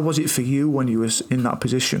was it for you when you was in that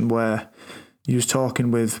position where you was talking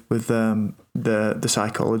with the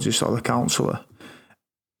psychologist or the counsellor?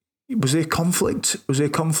 Was there conflict? Was there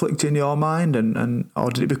conflict in your mind, and or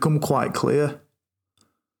did it become quite clear?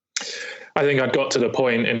 I think I'd got to the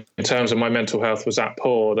point in terms of my mental health was that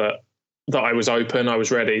poor that I was open, I was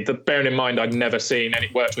ready. Bearing in mind, I'd never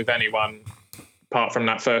worked with anyone apart from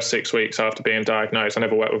that first 6 weeks after being diagnosed. I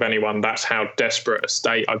never worked with anyone. That's how desperate a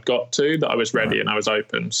state I'd got to, that I was ready and I was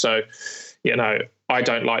open. So, I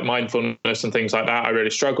don't like mindfulness and things like that. I really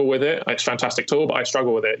struggle with it. It's a fantastic tool, but I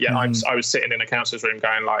struggle with it. Yeah, I was sitting in a counsellor's room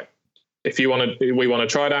going like, if we want to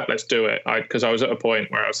try that, let's do it. Because I was at a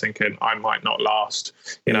point where I was thinking I might not last,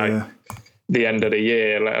 the end of the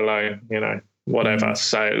year, let alone, whatever.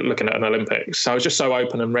 So looking at an Olympics. So I was just so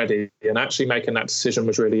open and ready, and actually making that decision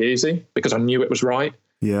was really easy because I knew it was right.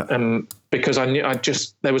 Yeah. And because I knew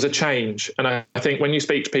there was a change. And I think when you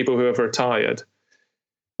speak to people who have retired,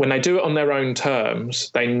 when they do it on their own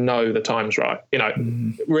terms, they know the time's right.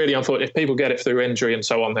 Really unfortunately, if people get it through injury and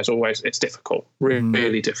so on, it's difficult,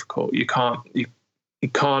 really difficult. You can't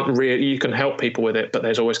really, you can help people with it, but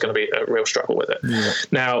there's always going to be a real struggle with it. Yeah.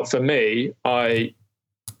 Now, for me, I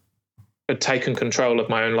had taken control of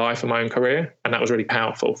my own life and my own career, and that was really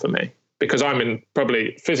powerful for me because I'm in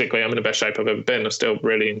the best shape I've ever been. I'm still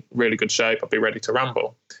really, really good shape. I'll be ready to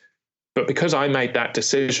rumble. But because I made that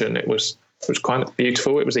decision, it was quite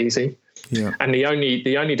beautiful. It was easy. Yeah. And the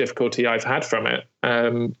only difficulty I've had from it,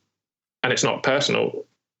 and it's not personal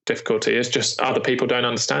difficulty, is just other people don't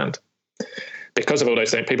understand. Because of all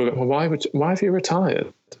those things, people go, well, why have you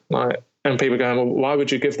retired? And people go, well, why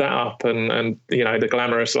would you give that up? And the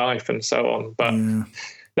glamorous life and so on. But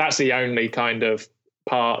that's the only kind of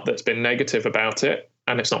part that's been negative about it.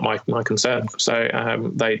 And it's not my concern. So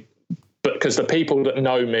but because the people that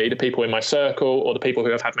know me, the people in my circle or the people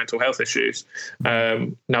who have had mental health issues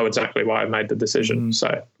know exactly why I made the decision.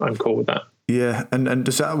 So I'm cool with that. Yeah. And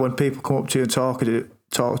does that, when people come up to you and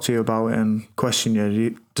talk to you about it and question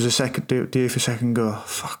you, do you for a second go,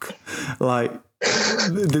 fuck, like,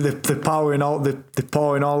 they're pouring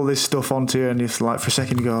all this stuff onto you, and you like for a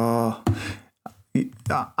second you go,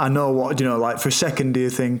 oh, I know what, like for a second do you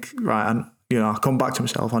think, right, and I come back to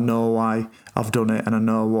myself, I know why I've done it, and I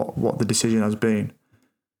know what the decision has been.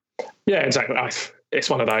 Yeah, exactly. It's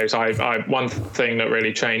one of those. One thing that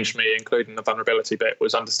really changed me, including the vulnerability bit,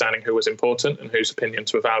 was understanding who was important and whose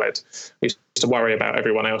opinions were valid. I used to worry about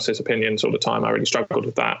everyone else's opinions all the time. I really struggled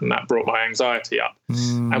with that, and that brought my anxiety up.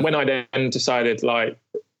 And when I then decided,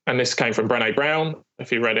 and this came from Brené Brown,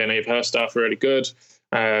 if you read any of her stuff, really good.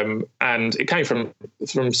 And it came from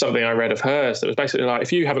something I read of hers that was basically like,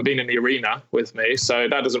 if you haven't been in the arena with me, so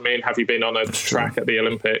that doesn't mean have you been on a track at the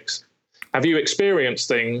Olympics, have you experienced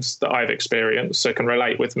things that I've experienced, so can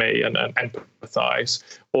relate with me and empathize,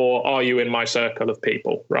 or are you in my circle of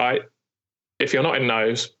people, right? If you're not in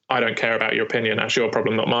those, I don't care about your opinion. That's your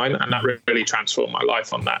problem, not mine. And that really transformed my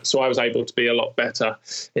life on that. So I was able to be a lot better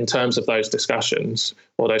in terms of those discussions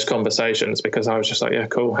or those conversations, because I was just like, yeah,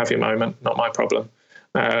 cool, have your moment, not my problem.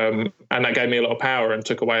 And that gave me a lot of power and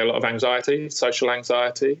took away a lot of anxiety, social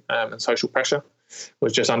anxiety, and social pressure,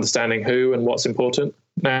 was just understanding who and what's important.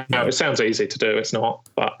 Now, it sounds easy to do. It's not,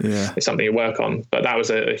 but it's something you work on. But that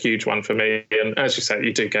was a huge one for me. And as you said,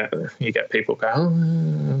 you get people go,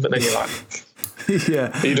 oh, but then you're like,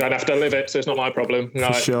 you don't have to live it, so it's not my problem.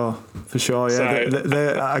 For sure. Yeah,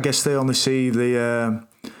 so, I guess they only see the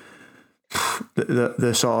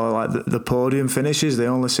sort of like the podium finishes. They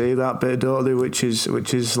only see that bit, don't they? Which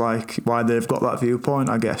is like why they've got that viewpoint,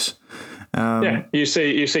 I guess. You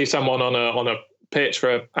see someone on a pitch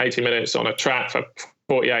for 80 minutes, on a track for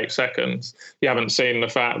 48 seconds. You haven't seen the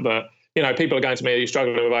fact that, people are going to me, are you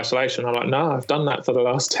struggling with isolation? I'm like, no, I've done that for the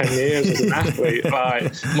last 10 years as an athlete.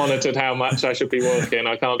 Like, monitored how much I should be walking.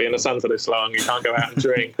 I can't be in the sun for this long. You can't go out and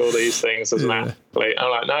drink, all these things as an athlete.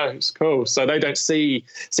 I'm like, no, it's cool. So they don't see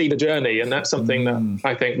the journey. And that's something that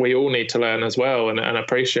I think we all need to learn as well and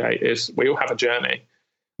appreciate, is we all have a journey.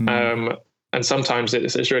 And sometimes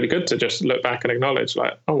it's really good to just look back and acknowledge,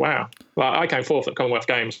 like, oh, wow. Like, I came fourth at Commonwealth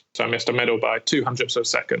Games, so I missed a medal by 200ths of a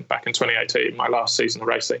second back in 2018, my last season of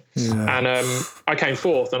racing. And I came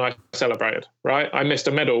fourth and I celebrated, right? I missed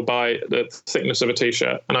a medal by the thickness of a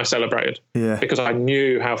T-shirt and I celebrated because I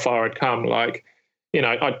knew how far I'd come. Like,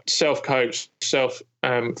 I self-coached,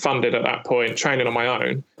 self-funded at that point, training on my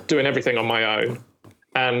own, doing everything on my own.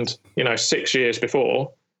 And, 5 years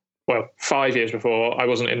before, I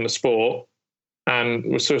wasn't in the sport and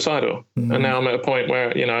was suicidal. And now I'm at a point where,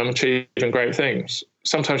 I'm achieving great things.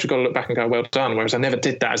 Sometimes you've got to look back and go, well done. Whereas I never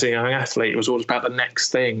did that as a young athlete. It was always about the next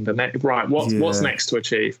thing, what's next to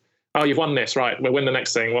achieve? Oh, you've won this, right? We'll win the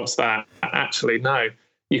next thing. What's that? Actually, no,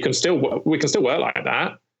 we can still work like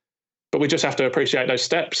that, but we just have to appreciate those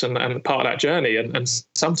steps and part of that journey. And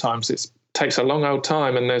sometimes it takes a long old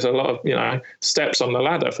time, and there's a lot of, steps on the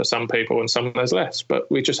ladder for some people and some there's less, but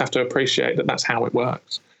we just have to appreciate that that's how it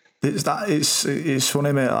works. It's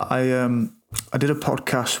funny, mate. I did a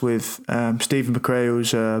podcast with Stephen McRae,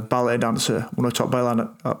 who's a ballet dancer, one of the top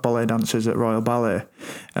ballet dancers at Royal Ballet,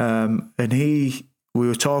 and we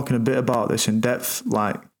were talking a bit about this in depth,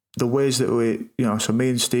 like the ways that we, so me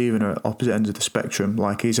and Stephen are at opposite ends of the spectrum.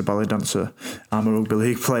 Like, he's a ballet dancer, I'm a rugby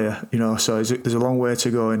league player, so there's a long way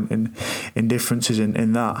to go in differences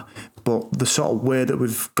in that. But the sort of way that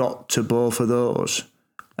we've got to both of those,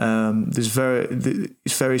 it's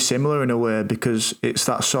very similar in a way, because it's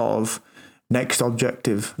that sort of next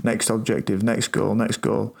objective, next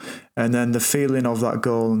goal, and then the feeling of that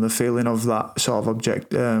goal and the feeling of that sort of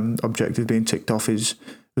objective being ticked off is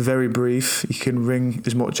very brief. You can wring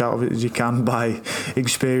as much out of it as you can by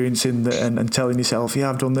experiencing and telling yourself, yeah,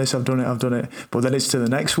 I've done this, I've done it, but then it's to the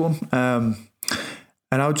next one.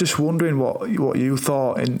 And I was just wondering what you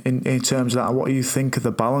thought in terms of that, what you think of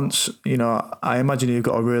the balance. I imagine you've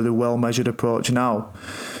got a really well-measured approach now,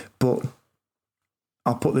 but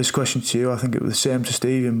I'll put this question to you. I think it was the same to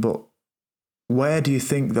Stephen, but where do you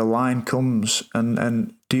think the line comes?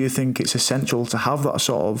 And do you think it's essential to have that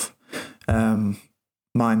sort of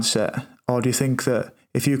mindset? Or do you think that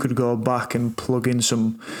if you could go back and plug in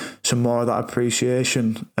some more of that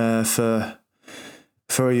appreciation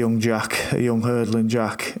for a young hurdling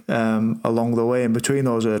Jack, along the way in between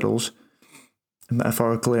those hurdles,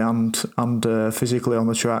 metaphorically and physically on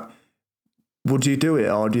the track, would you do it?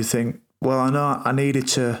 Or do you think, well, I know I needed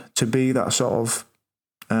to be that sort of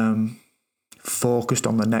focused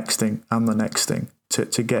on the next thing and the next thing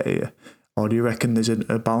to get here? Or do you reckon there's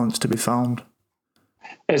a balance to be found?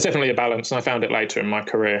 There's definitely a balance, and I found it later in my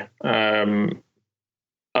career. I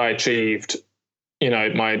achieved,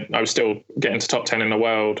 I was still getting to top 10 in the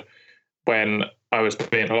world when I was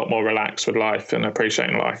being a lot more relaxed with life and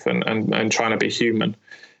appreciating life and trying to be human.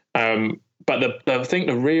 But I think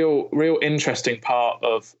the real interesting part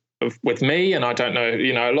of with me, and I don't know,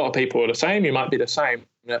 a lot of people are the same. You might be the same.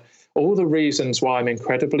 All the reasons why I'm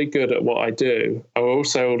incredibly good at what I do are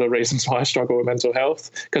also all the reasons why I struggle with mental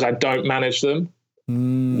health, because I don't manage them.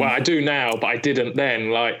 Well, I do now, but I didn't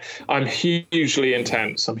then. Like, I'm hugely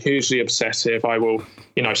intense. I'm hugely obsessive. I will,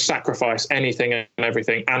 sacrifice anything and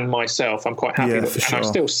everything and myself. I'm quite happy with it. Sure. And I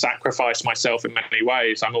still sacrifice myself in many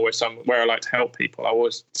ways. I'm always somewhere I like to help people. I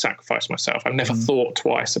always sacrifice myself. I've never thought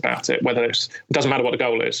twice about it, whether it doesn't matter what the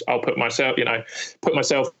goal is. I'll put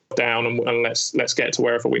myself down and let's get to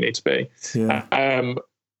wherever we need to be. Yeah.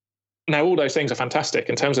 Now, all those things are fantastic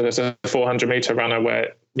in terms of as a 400-meter runner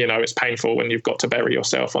where, it's painful when you've got to bury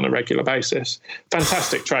yourself on a regular basis.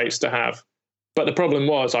 Fantastic traits to have. But the problem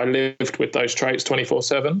was I lived with those traits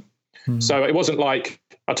 24/7. So it wasn't like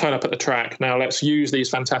I turn up at the track. Now let's use these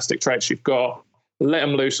fantastic traits you've got, let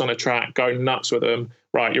them loose on a track, go nuts with them.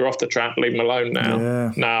 Right, you're off the track, leave them alone now.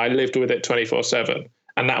 Yeah. No, I lived with it 24/7.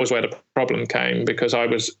 And that was where the problem came, because I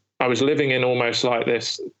was living in almost like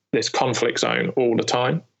this conflict zone all the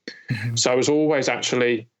time. So I was always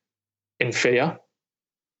actually in fear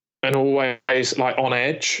and always like on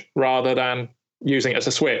edge rather than using it as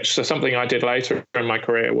a switch. So something I did later in my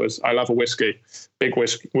career was, I love a big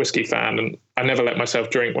whiskey fan, and I never let myself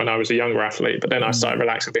drink when I was a younger athlete. But then I started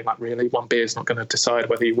relaxing, being like, really, one beer is not going to decide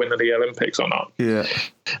whether you win the Olympics or not. Yeah,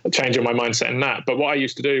 changing my mindset in that. But what I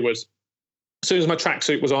used to do was, as soon as my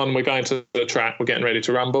tracksuit was on, we're going to the track, we're getting ready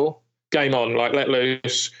to rumble, game on, like let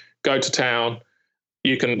loose, go to town.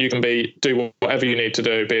 You can do whatever you need to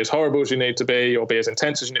do, be as horrible as you need to be, or be as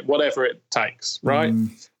intense as you need, whatever it takes, right?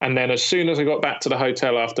 And then as soon as I got back to the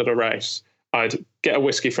hotel after the race, I'd get a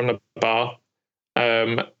whiskey from the bar.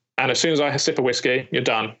 And as soon as I sip a whiskey, you're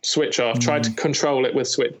done. Switch off. Try to control it with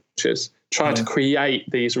switches. Try to create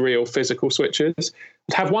these real physical switches.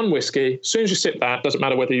 Have one whiskey. As soon as you sip that, doesn't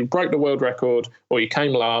matter whether you broke the world record or you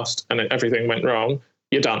came last and everything went wrong,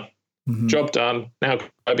 you're done. Job done. Now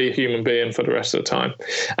I'll be a human being for the rest of the time.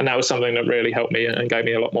 And that was something that really helped me and gave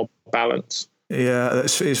me a lot more balance. Yeah,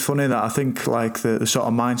 it's funny that I think like the sort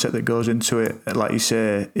of mindset that goes into it, like you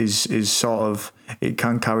say, is sort of, it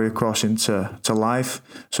can carry across into life.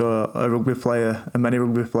 So a rugby player, and many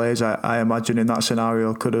rugby players, I imagine in that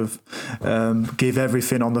scenario could have give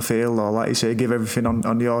everything on the field, or like you say, give everything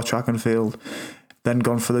on your track and field, then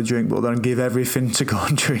gone for the drink, but then give everything to go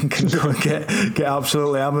and drink and go and get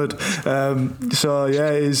absolutely hammered. So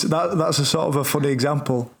yeah, that's a sort of a funny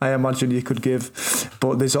example I imagine you could give.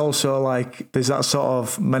 But there's also there's that sort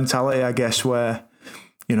of mentality, I guess, where,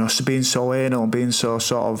 being so anal and being so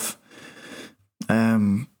sort of,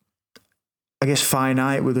 I guess,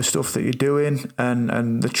 finite with the stuff that you're doing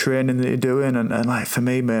and the training that you're doing. And like for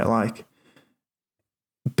me, mate, like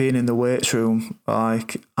being in the weights room,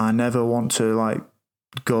 like I never want to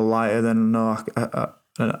go lighter than I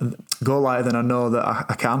know that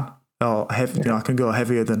I can, or heavy, I can go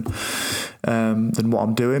heavier than what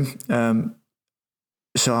I'm doing.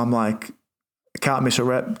 So I'm like, can't miss a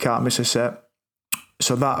rep, can't miss a set.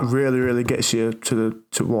 So that really, really gets you to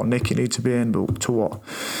what nick you need to be in, but to what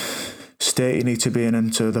state you need to be in,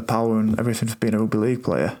 and to the power and everything for being a rugby league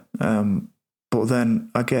player. But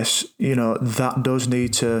then I guess, that does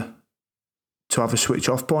need to have a switch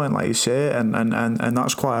off point, like you say, and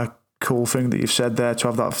that's quite a cool thing that you've said there, to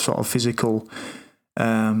have that sort of physical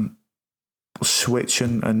switch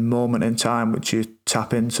and moment in time which you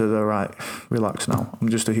tap into the right, relax now, I'm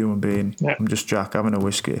just a human being. Yeah. I'm just Jack having a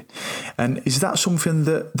whiskey. And is that something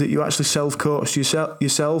that you actually self-coached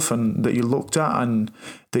yourself and that you looked at and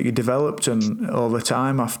that you developed and over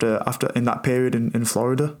time after in that period in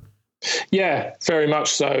Florida? Yeah, very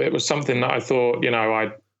much so. It was something that I thought,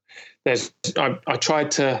 I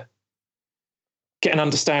tried to get an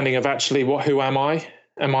understanding of actually who am I?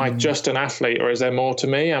 Am I just an athlete, or is there more to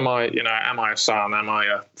me? Am I a son? Am I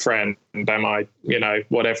a friend? Am I,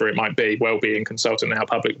 whatever it might be, well-being consultant, now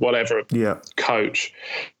public, whatever, coach,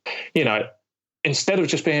 instead of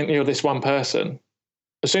just being, this one person.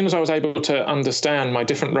 As soon as I was able to understand my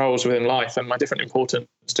different roles within life and my different importance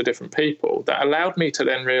to different people, that allowed me to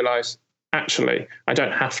then realize, actually, I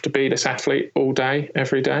don't have to be this athlete all day,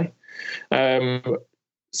 every day.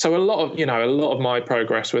 So a lot of my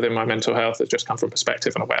progress within my mental health has just come from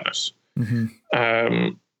perspective and awareness.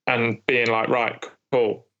 And being like, right,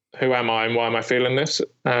 cool, who am I and why am I feeling this?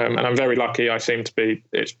 And I'm very lucky. I seem to be,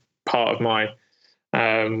 it's part of my,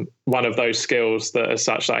 one of those skills that as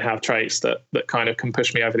such, I have traits that kind of can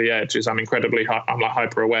push me over the edge, is I'm like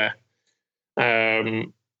hyper aware.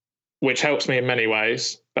 which helps me in many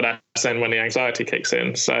ways, but that's then when the anxiety kicks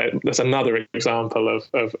in. So that's another example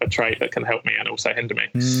of a trait that can help me and also hinder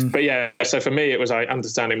me. But yeah, so for me, it was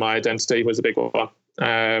understanding my identity was a big one.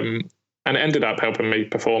 And it ended up helping me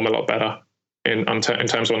perform a lot better in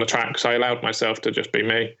terms of on the track. So I allowed myself to just be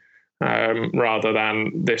me, rather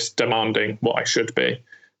than this demanding what I should be.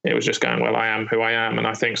 It was just going, well, I am who I am. And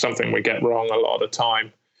I think something we get wrong a lot of the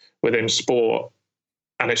time within sport,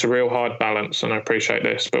 and it's a real hard balance, and I appreciate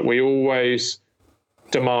this, but we always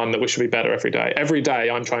demand that we should be better every day. Every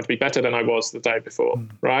day I'm trying to be better than I was the day before,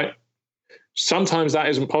 right? Sometimes that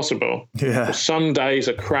isn't possible. Yeah. Some days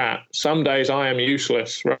are crap. Some days I am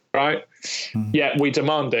useless, right? Yet we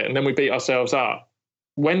demand it, and then we beat ourselves up.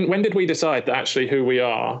 When did we decide that actually who we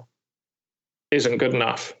are isn't good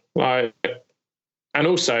enough? Like, and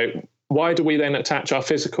also, why do we then attach our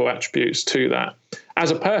physical attributes to that?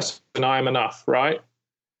 As a person, I am enough, right?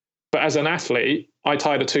 But as an athlete, I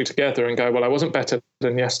tie the two together and go, well, I wasn't better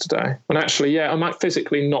than yesterday. When actually, yeah, I might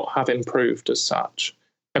physically not have improved as such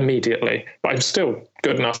immediately, but I'm still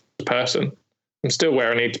good enough as a person. I'm still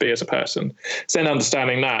where I need to be as a person. It's then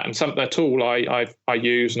understanding that. And a tool I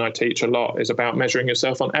use and I teach a lot is about measuring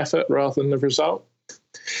yourself on effort rather than the result.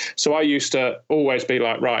 So I used to always be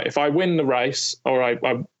like, right, if I win the race or I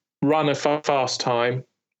run a fast time,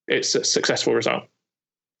 it's a successful result.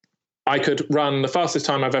 I could run the fastest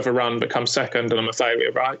time I've ever run, become second, and I'm a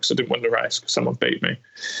failure, right? Because I didn't win the race because someone beat me.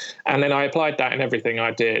 And then I applied that in everything I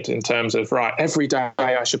did in terms of, right, every day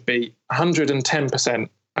I should be 110%.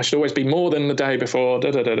 I should always be more than the day before,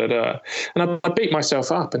 And I beat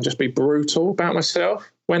myself up and just be brutal about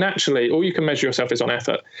myself, when actually all you can measure yourself is on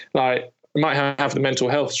effort. Like, you might have the mental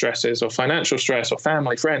health stresses or financial stress or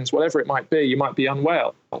family, friends, whatever it might be. You might be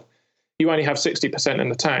unwell. You only have 60% in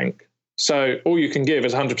the tank. So all you can give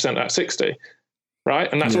is 100% of that 60,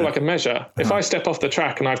 right? And that's all I can measure. If I step off the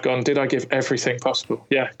track and I've gone, did I give everything possible?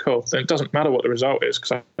 Yeah, cool. Then it doesn't matter what the result is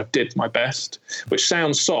because I did my best, which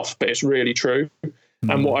sounds soft, but it's really true.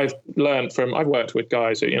 And what I've learned I've worked with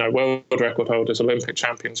guys who, world record holders, Olympic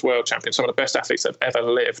champions, world champions, some of the best athletes that have ever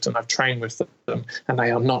lived, and I've trained with them, and they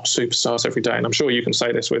are not superstars every day. And I'm sure you can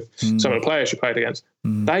say this with some of the players you played against.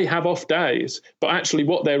 They have off days, but actually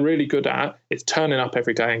what they're really good at is turning up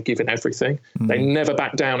every day and giving everything. They never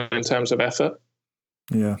back down in terms of effort.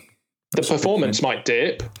 Yeah. The performance might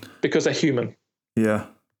dip because they're human. Yeah.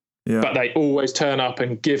 Yeah. But they always turn up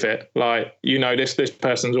and give it. Like, this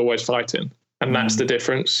person's always fighting. And that's the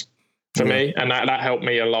difference for me. And that helped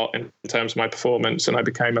me a lot in terms of my performance. And I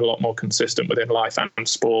became a lot more consistent within life and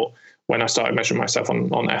sport when I started measuring myself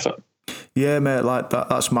on effort. Yeah, mate, like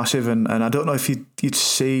that's massive. And I don't know if you'd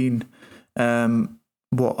seen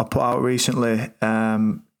what I put out recently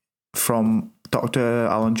from Dr.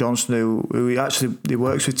 Alan Johnston, who he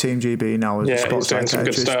works with Team GB now as a sports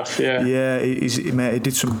psychiatrist. Some good stuff. Yeah, he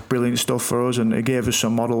did some brilliant stuff for us, and he gave us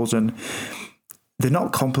some models, and they're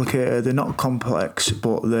not complicated, they're not complex,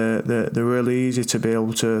 but they're really easy to be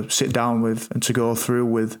able to sit down with and to go through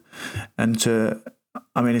with, and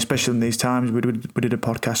especially in these times, we did a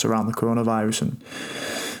podcast around the coronavirus and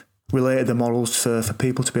related the models for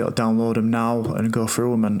people to be able to download them now and go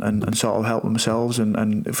through them and sort of help themselves.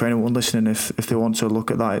 And for anyone listening, if they want to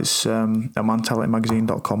look at that, it's at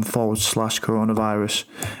mentalitymagazine.com/coronavirus,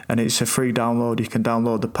 and it's a free download. You can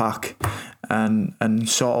download the pack and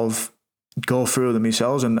sort of go through them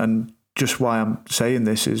yourselves. And just why I'm saying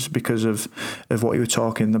this is because of what you were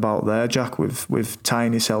talking about there, Jack, with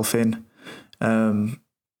tying yourself in, the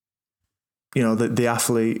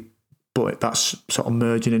athlete, but that's sort of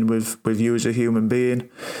merging in with you as a human being.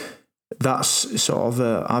 That's sort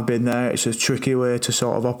of I've been there. It's a tricky way to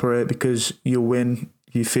sort of operate, because you win,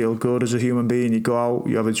 you feel good as a human being, you go out,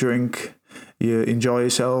 you have a drink, you enjoy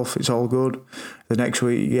yourself, it's all good. The next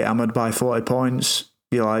week you get hammered by 40 points,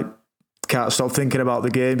 you're like, can't stop thinking about the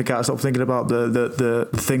game, you can't stop thinking about the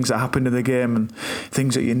things that happen in the game and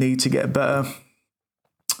things that you need to get better.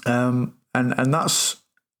 And that's,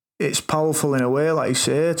 it's powerful in a way, like you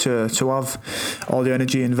say, to have all the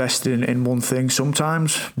energy invested in one thing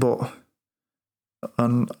sometimes, but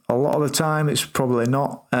a lot of the time it's probably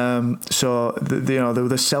not. So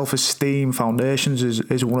the self-esteem foundations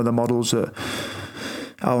is one of the models that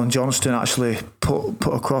Alan Johnston actually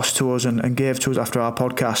put across to us and gave to us after our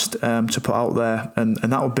podcast to put out there, and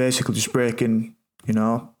that would basically just breaking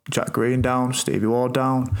Jack Green down, Stevie Ward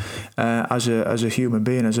down as a human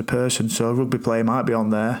being, as a person. So a rugby player might be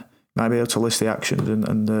on there, might be able to list the actions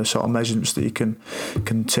and the sort of measurements that you can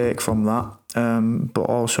take from that. But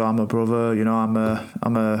also, I'm a brother, I'm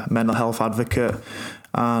a mental health advocate,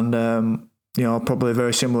 and probably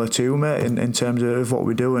very similar to you, mate, in terms of what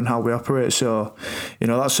we do and how we operate. So,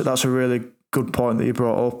 that's a really good point that you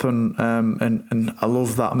brought up, and I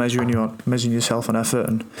love that measuring yourself on effort,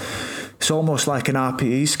 and it's almost like an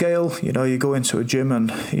RPE scale. You go into a gym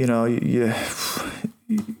and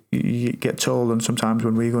you get told, and sometimes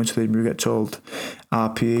when we go into the gym, we get told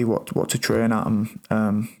RPE, what to train at, and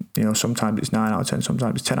sometimes it's 9 out of 10,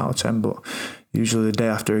 sometimes it's 10 out of 10, but usually the day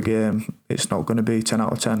after a game, it's not going to be 10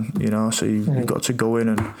 out of 10, so you've got to go in,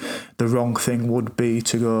 and the wrong thing would be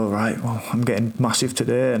to go, right, well, I'm getting massive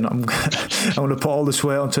today, and I'm going to put all this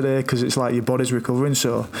weight on today, because it's like your body's recovering.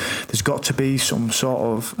 So there's got to be some sort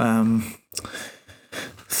of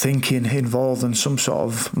thinking involved, and some sort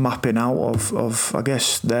of mapping out of I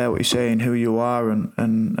guess what you're saying, who you are,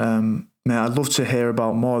 and mate, I'd love to hear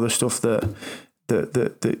about more of the stuff that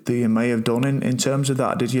you may have done in terms of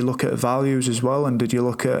that. Did you look at values as well, and did you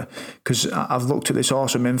look at, because I've looked at this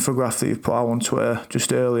awesome infographic that you've put out on Twitter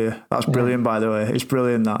just earlier. That's brilliant, by the way. It's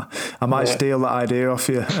brilliant. That I might steal that idea off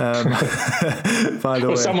you. By the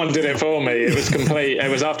way, someone did it for me. It was complete.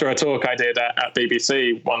 It was after a talk I did at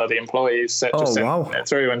BBC. One of the employees sent it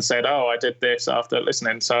through and said, "Oh, I did this after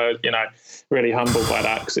listening." So really humbled by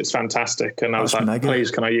that, because it's fantastic. And I was like, mega.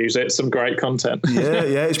 Please, can I use it? Some great content. yeah,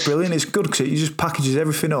 it's brilliant. It's good because it just packages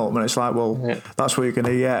everything up, and it's like, well, that's what you're going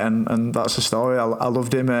to get, and that's the story. I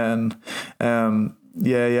loved him, and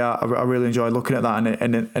I really enjoyed looking at that,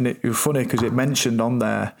 and it was funny because it mentioned on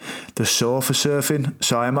there the sofa surfing.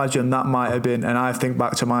 So I imagine that might have been, and I think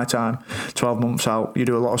back to my time, 12 months out, you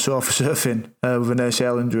do a lot of sofa surfing with an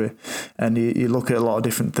ACL injury, and you look at a lot of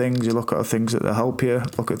different things. You look at things that help you,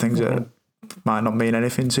 look at things that might not mean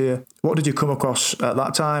anything to you. What did you come across at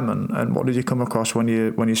that time, and what did you come across when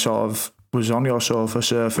you sort of was on your sofa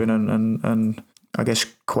surfing and I guess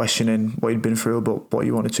questioning what you'd been through, but what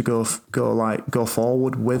you wanted to go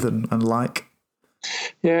forward with and like?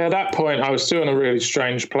 Yeah, at that point I was still in a really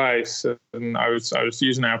strange place, and I was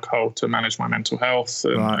using alcohol to manage my mental health,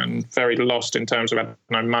 and very lost in terms of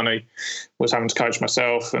no money. Was having to coach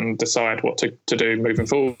myself and decide what to do moving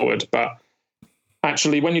forward. But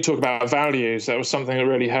actually, when you talk about values, that was something that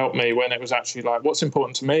really helped me, when it was actually like, what's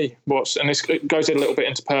important to me? And it goes a little bit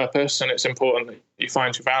into purpose, and it's important that you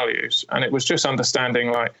find your values. And it was just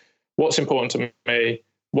understanding, like, what's important to me?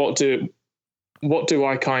 What do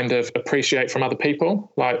I kind of appreciate from other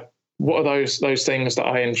people? Like, what are those things that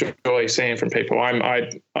I enjoy seeing from people?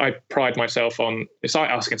 I pride myself on, it's like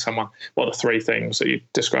asking someone, what are 3 things that you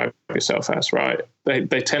describe yourself as, right?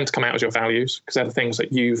 They tend to come out as your values, because they're the things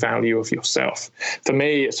that you value of yourself. For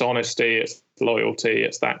me, it's honesty, it's loyalty,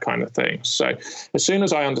 it's that kind of thing. So as soon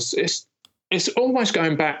as I understand, it's almost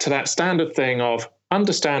going back to that standard thing of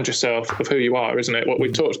understand yourself of who you are, isn't it? What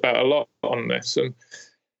we've talked about a lot on this. And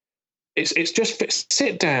it's just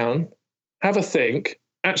sit down, have a think,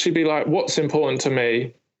 actually be like, what's important to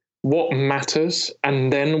me, what matters,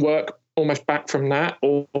 and then work almost back from that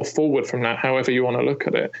or forward from that, however you want to look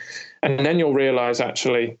at it. And then you'll realize,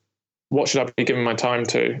 actually, what should I be giving my time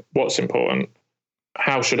to? What's important?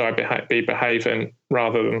 How should I be behaving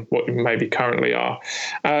rather than what you maybe currently are?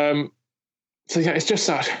 So yeah, it's just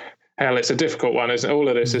that, it's a difficult one, isn't it? All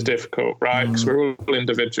of this is difficult, right? Because we're all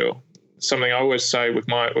individual. Something I always say with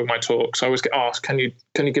my talks, I always get asked, can you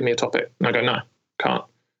give me a topic? And I go, no, can't.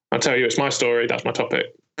 I'll tell you, it's my story, that's my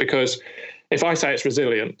topic. Because if I say it's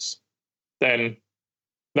resilience, then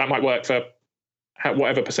that might work for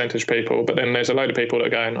whatever percentage people, but then there's a load of people that are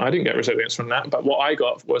going, I didn't get resilience from that, but what I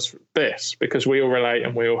got was this, because we all relate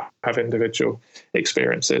and we all have individual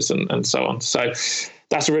experiences and so on. So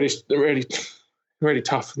that's really, really, really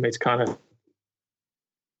tough for me to kind of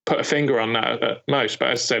put a finger on that at most. But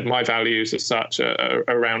as I said, my values as such are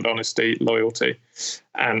around honesty, loyalty,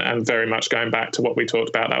 and very much going back to what we talked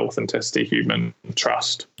about, that authenticity, human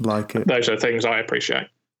trust. Like it. Those are things I appreciate.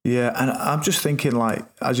 Yeah, and I'm just thinking, like,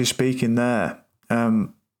 as you're speaking there, have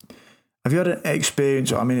you had an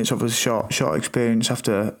experience? I mean, it's obviously short experience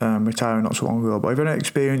after retiring not so long ago, but have you had an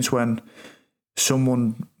experience when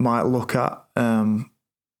someone might look at who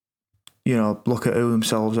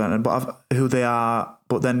themselves are, but who they are,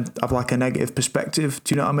 but then have like a negative perspective?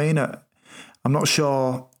 Do you know what I mean? I'm not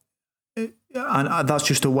sure, and that's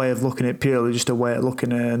just a way of looking at it, purely just a way of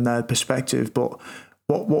looking at it in their perspective. But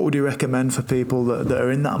what would you recommend for people that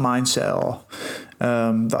are in that mindset or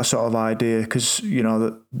that sort of idea? Because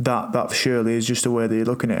that surely is just a way that you're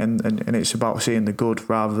looking at it, and it's about seeing the good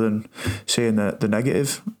rather than seeing the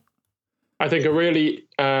negative. I think a really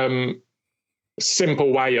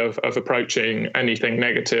simple way of approaching anything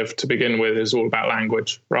negative to begin with is all about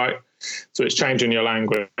language, right? So it's changing your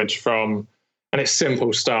language from And it's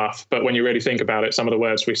simple stuff, but when you really think about it, some of the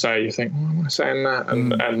words we say, you think, why am I saying that?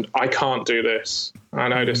 And I can't do this. I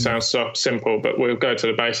know this sounds so simple, but we'll go to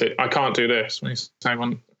the basic. I can't do this. When you say,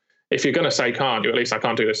 well, if you're going to say can't, you at least I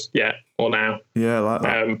can't do this yet or now. Yeah, like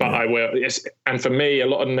that. But I will. And for me, a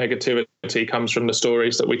lot of negativity comes from the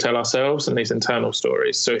stories that we tell ourselves and these internal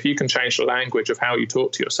stories. So if you can change the language of how you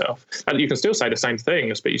talk to yourself, and you can still say the same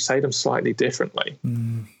things, but you say them slightly differently.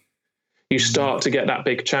 You start to get that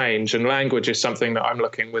big change. And language is something that I'm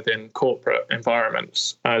looking within corporate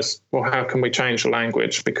environments as, well, how can we change the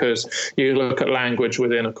language? Because you look at language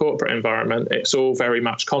within a corporate environment, it's all very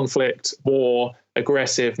much conflict, war,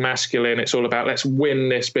 aggressive, masculine. It's all about, let's win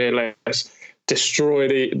this bit, let's destroy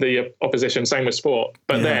the opposition. Same with sport.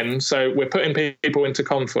 But then, so we're putting people into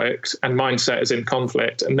conflict, and mindset is in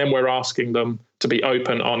conflict. And then we're asking them to be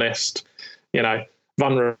open, honest,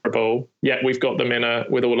 vulnerable, yet we've got them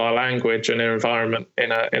with all our language in an environment,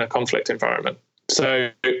 in a conflict environment. So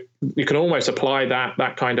you can almost apply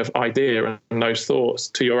that kind of idea and those thoughts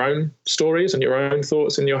to your own stories and your own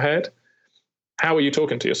thoughts in your head. How are you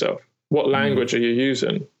talking to yourself? What language are you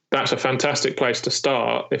using? That's a fantastic place to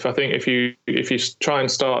start. If you try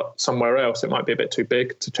and start somewhere else, it might be a bit too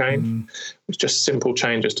big to change. It's just simple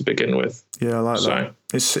changes to begin with. Yeah, I like that.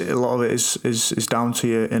 It's a lot of it is down to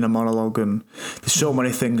your inner monologue, and there's so many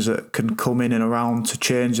things that can come in and around to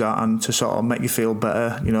change that and to sort of make you feel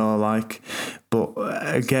better, But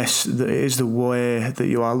I guess it is the way that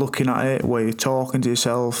you are looking at it, where you're talking to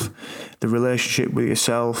yourself, the relationship with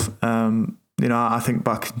yourself. I think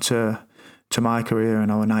back to my career,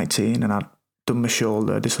 and I was 19, and I'd done my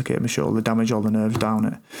shoulder, dislocated my shoulder, damaged all the nerves down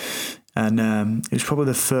it. And it was probably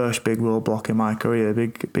the first big roadblock in my career,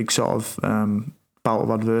 big sort of bout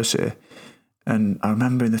of adversity. And I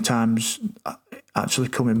remember in the times actually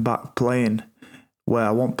coming back playing where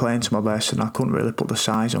I wasn't playing to my best, and I couldn't really put the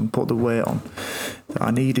size on, put the weight on that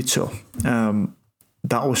I needed to.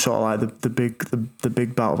 That was sort of like the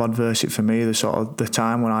big bout of adversity for me, the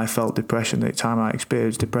time when I felt depression, the time I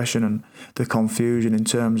experienced depression, and the confusion in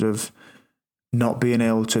terms of not being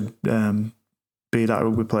able to be that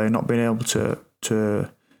rugby player, not being able to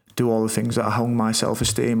do all the things that I hung my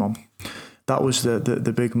self-esteem on. That was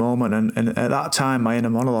the big moment, and at that time my inner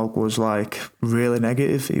monologue was like really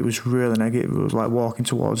negative. It was really negative. It was like walking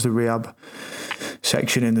towards the rehab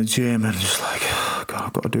section in the gym and just like, oh God,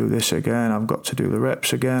 I've got to do this again. I've got to do the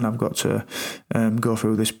reps again. I've got to go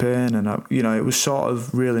through this pain, and it was sort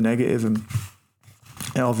of really negative. And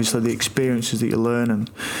obviously the experiences that you learn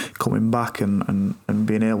and coming back and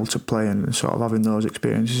being able to play and sort of having those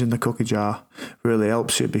experiences in the cookie jar really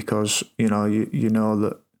helps you, because you know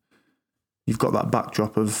that you've got that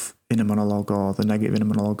backdrop of inner monologue or the negative inner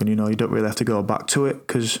monologue, and you don't really have to go back to it,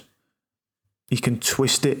 because you can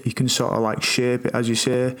twist it, you can sort of like shape it, as you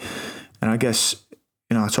say. And I guess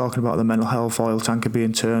talking about the mental health oil tanker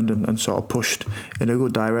being turned and sort of pushed in a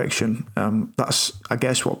good direction, that's I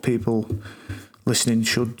guess what people listening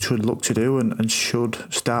should look to do and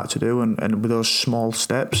should start to do, and with those small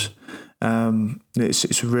steps,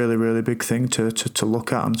 it's a really, really big thing to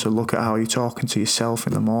look at, and to look at how you're talking to yourself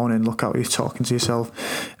in the morning, look how you're talking to yourself,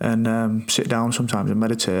 and sit down sometimes and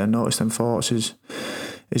meditate and notice them thoughts is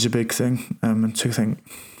a big thing, and to think,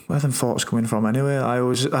 where are them thoughts coming from anyway?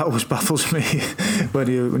 That always baffles me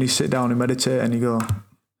when you sit down and meditate and you go,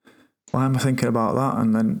 why am I thinking about that?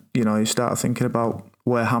 And then you start thinking about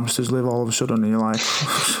where hamsters live all of a sudden, and you're like,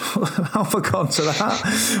 how have I gone to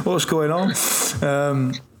that? What's going on?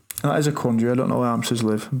 That is a quandary. I don't know where hamsters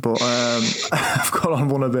live, but I've got on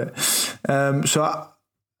one a bit.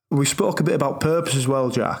 We spoke a bit about purpose as well,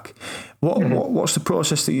 Jack. What's the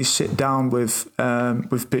process that you sit down with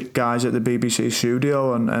big guys at the BBC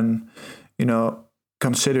studio and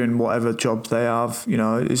considering whatever jobs they have,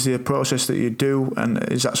 is there a process that you do, and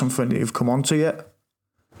is that something that you've come onto yet?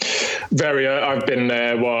 I've been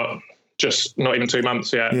there, just not even 2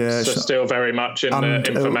 months yet. Yeah, so still very much in the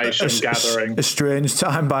information gathering. A strange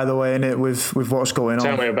time, by the way, innit, with what's going on.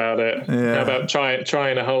 Tell me about it. Yeah. How about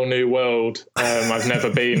trying a whole new world I've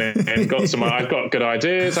never been in. I've got good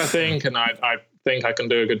ideas, I think, and I think I can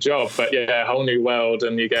do a good job. But yeah, a whole new world,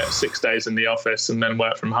 and you get 6 days in the office and then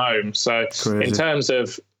work from home. So crazy. In terms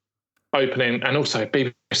of opening, and also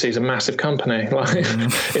BBC is a massive company.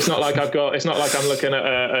 It's not like I'm looking at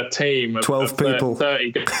a team of 12 people,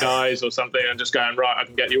 30 guys or something, and just going, right, I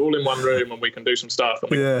can get you all in one room and we can do some stuff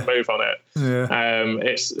and we can move on it.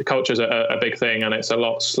 Yeah. Culture's a big thing, and it's a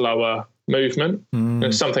lot slower movement.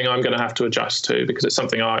 It's something I'm going to have to adjust to, because it's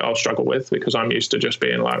something I'll struggle with, because I'm used to just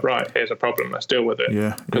being like, right, here's a problem, let's deal with it.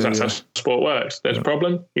 Because that's how sport works. There's a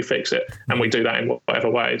problem, you fix it. And we do that in whatever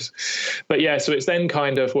ways. But yeah, so it's then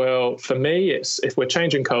kind of, well, for me, it's if we're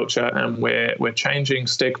changing culture and we're changing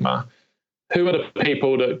stigma, who are the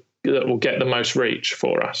people that will get the most reach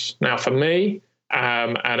for us? Now, for me,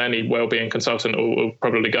 and any wellbeing consultant will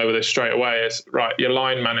probably go with this straight away, is right, your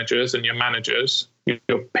line managers and your managers,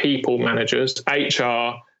 your people managers,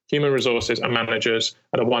 HR, human resources and managers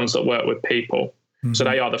are the ones that work with people. So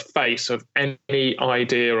they are the face of any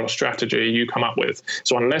idea or strategy you come up with.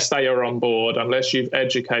 So unless they are on board, unless you've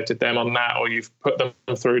educated them on that, or you've put them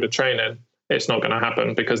through the training, it's not going to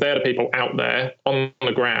happen, because they're the people out there on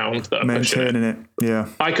the ground that are maintaining it. Yeah,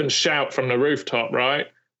 I can shout from the rooftop, right?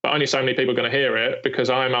 But only so many people are going to hear it, because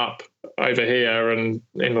I'm up over here and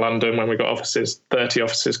in London when we've got offices, 30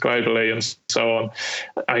 offices globally and so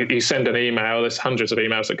on. You send an email, there's hundreds of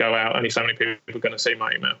emails that go out, only so many people are going to see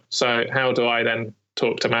my email. So how do I then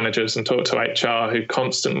talk to managers and talk to HR who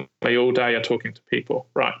constantly all day are talking to people?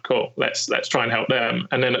 Right, cool. Let's try and help them.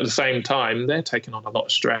 And then at the same time, they're taking on a lot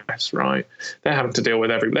of stress, right? They're having to deal with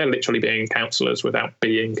they're literally being counsellors without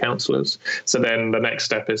being counsellors. So then the next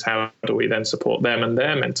step is, how do we then support them and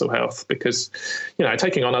their mental health? Because,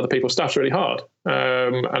 taking on other people's stuff's really hard.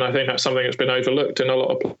 And I think that's something that's been overlooked in a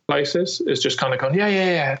lot of places, is just kind of gone,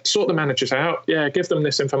 yeah, sort the managers out. Yeah, give them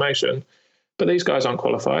this information. But these guys aren't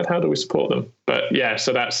qualified. How do we support them? But yeah,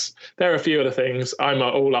 so there are a few of the things. I'm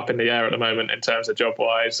all up in the air at the moment in terms of job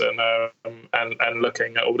wise and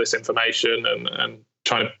looking at all this information and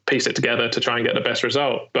trying to piece it together to try and get the best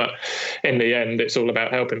result. But in the end, it's all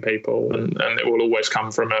about helping people, and it will always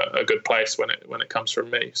come from a good place when it comes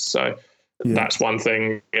from me. So that's one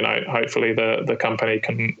thing, hopefully the company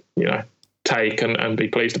can, take and be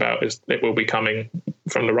pleased about, is it will be coming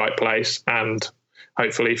from the right place and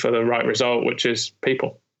hopefully for the right result, which is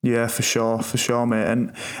people. Yeah, for sure,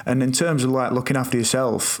 mate. And in terms of like looking after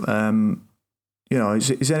yourself, is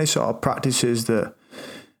there any sort of practices that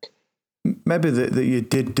maybe that you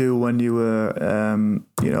did do when you were,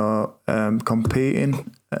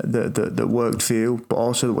 competing that worked for you, but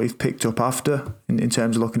also that we've picked up after in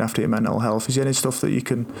terms of looking after your mental health? Is there any stuff that you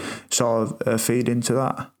can sort of feed into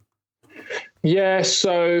that? Yeah,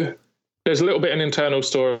 so there's a little bit in internal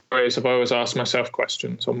stories. I've always asked myself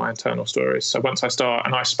questions on my internal stories. So once I start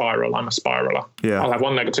and I spiral, I'm a spiraler. Yeah. I'll have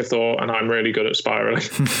one negative thought and I'm really good at spiraling.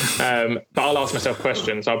 But I'll ask myself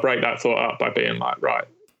questions. I'll break that thought up by being like, right,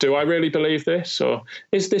 do I really believe this? Or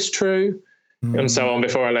is this true? And so on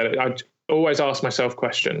before I let it. I always ask myself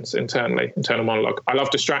questions internally, internal monologue. I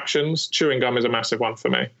love distractions. Chewing gum is a massive one for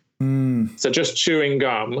me. So just chewing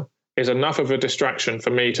gum is enough of a distraction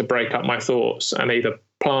for me to break up my thoughts and either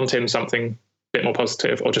plant in something a bit more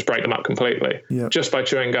positive or just break them up completely just by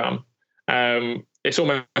chewing gum. It's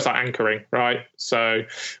almost like anchoring, right? So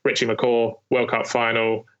Richie McCaw, World Cup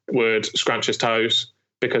final, would scrunch his toes,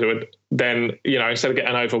 because it would then, instead of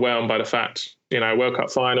getting overwhelmed by the fact, World Cup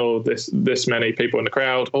final, this many people in the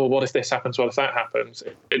crowd, what if this happens? What if that happens?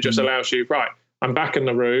 It just allows you, right, I'm back in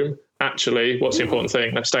the room. Actually, what's the important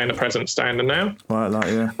thing? Let's stay in the present, stay in the now. Like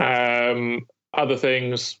that, yeah. Other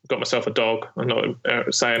things, got myself a dog. I'm not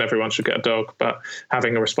saying everyone should get a dog, but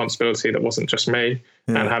having a responsibility that wasn't just me,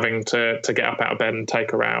 and having to get up out of bed and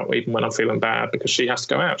take her out, even when I'm feeling bad, because she has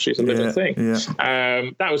to go out. She's a living thing.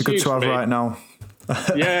 Yeah. That was good huge to have for me. Right now.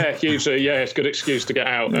 Yeah, hugely. Yeah, it's a good excuse to get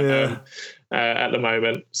out at the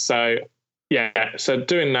moment. So, so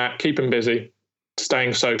doing that, keeping busy,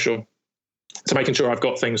 staying social, so making sure I've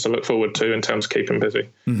got things to look forward to in terms of keeping busy.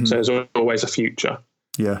 So there's always a future.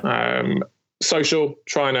 Yeah. Social,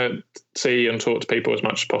 trying to see and talk to people as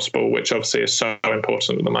much as possible, which obviously is so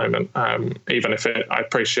important at the moment. Even if I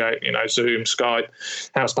appreciate, Zoom, Skype,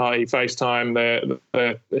 house party, FaceTime,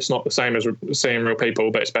 it's not the same as seeing real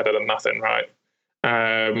people, but it's better than nothing, right?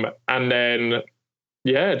 And then,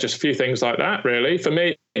 just a few things like that, really. For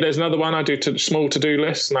me, there's another one. I do small to-do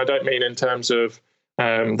lists, and I don't mean in terms of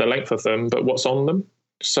the length of them, but what's on them.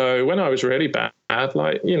 So when I was really bad,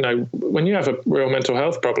 when you have a real mental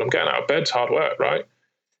health problem, getting out of bed's hard work, right?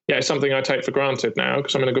 Yeah, it's something I take for granted now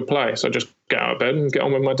because I'm in a good place. I just get out of bed and get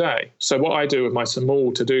on with my day. So what I do with my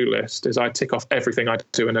small to-do list is I tick off everything I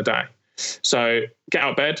do in a day. So get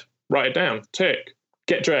out of bed, write it down, tick.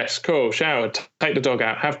 Get dressed, cool, shower, take the dog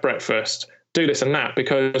out, have breakfast, do this and that.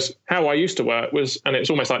 Because how I used to work was, and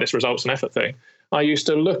it's almost like this results and effort thing, I used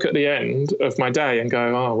to look at the end of my day and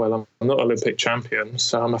go, oh, well, I'm not Olympic champion,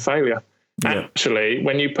 so I'm a failure. Yeah. Actually,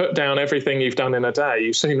 when you put down everything you've done in a day,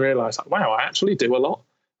 you soon realise, wow, I actually do a lot.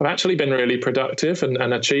 I've actually been really productive and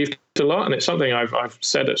achieved a lot. And it's something I've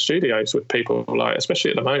said at studios with people, like, especially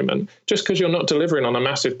at the moment, just because you're not delivering on a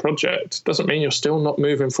massive project doesn't mean you're still not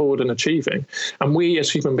moving forward and achieving. And we as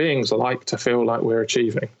human beings like to feel like we're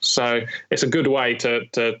achieving. So it's a good way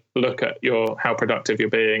to look at how productive you're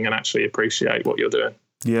being and actually appreciate what you're doing.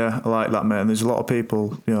 Yeah, I like that, mate. And there's a lot of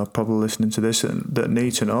people, probably listening to this that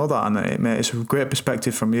need to know that. And mate, it's a great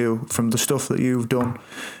perspective from you, from the stuff that you've done,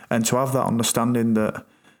 and to have that understanding that,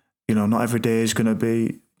 not every day is going to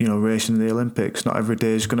be, racing in the Olympics. Not every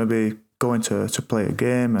day is going to be going to play a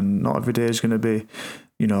game, and not every day is going to be,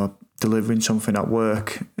 delivering something at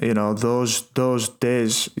work. Those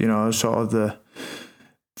days, are sort of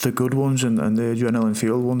the good ones and the adrenaline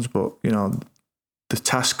fueled ones. But the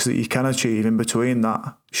tasks that you can achieve in between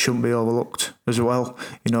that shouldn't be overlooked as well.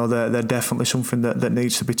 They're definitely something that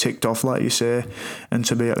needs to be ticked off, like you say, and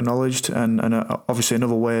to be acknowledged. And obviously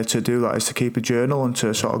another way to do that is to keep a journal and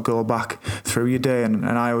to sort of go back through your day. And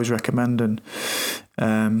I always recommend,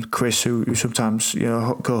 and Chris, who sometimes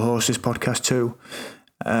co-hosts this podcast too,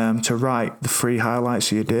 to write the 3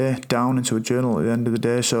 highlights of your day down into a journal at the end of the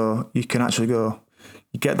day, so you can actually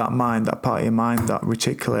you get that part of your mind, that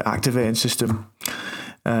reticular activating system,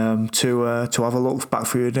 to have a look back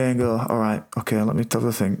through your day and go, all right, okay, let me have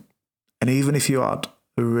a think. And even if you had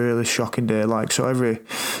a really shocking day, so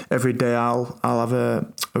every day I'll have a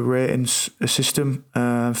ratings system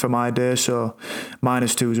for my day. So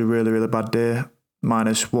 -2 is a really, really bad day.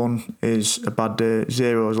 -1 is a bad day.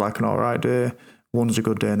 0 is like an all right day. 1's a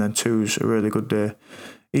good day, and then 2's a really good day.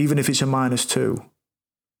 Even if it's a -2,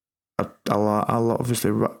 I'll obviously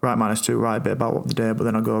write -2, write a bit about the day, but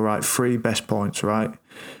then I'll go, right, 3 best points, right?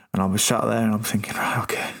 And I'll be sat there and I'm thinking, right,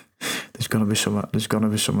 okay, there's going to be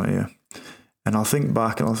something here. And I'll think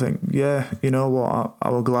back and I'll think, yeah, you know what, I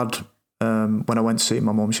was glad when I went to see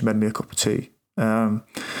my mum, she made me a cup of tea. I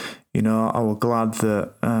was glad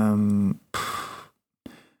that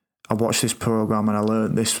I watched this program and I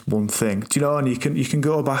learned this one thing. Do you know? And you can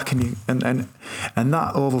go back and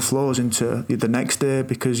that overflows into the next day,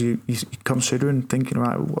 because you're considering, thinking,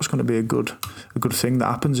 right, what's going to be a good thing that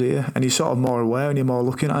happens here, and you're sort of more aware and you're more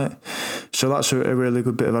looking at it. So that's a really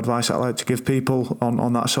good bit of advice I like to give people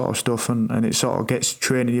on that sort of stuff, and it sort of gets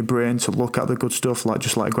training your brain to look at the good stuff,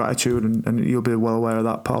 just like gratitude, and you'll be well aware of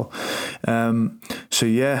that, pal.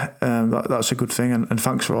 That's a good thing, and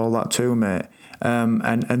thanks for all that too, mate.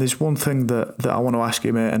 And there's one thing that I want to ask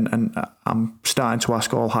you, mate, and I'm starting to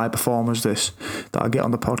ask all high performers this, that I get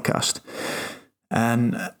on the podcast,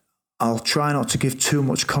 and I'll try not to give too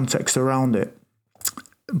much context around it,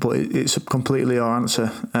 but it's completely your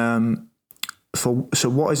answer. So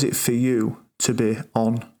what is it for you to be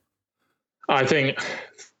on? I think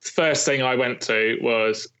first thing I went to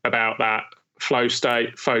was about that flow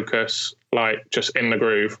state, focus, just in the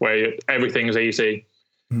groove, where everything's easy.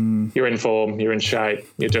 You're in form, you're in shape,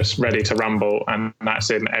 you're just ready to rumble, and that's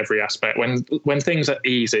in every aspect. When things are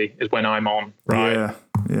easy is when I'm on, right?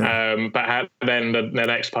 Yeah. But then the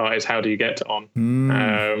next part is, how do you get to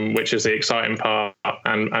on, which is the exciting part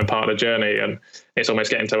and part of the journey. And it's almost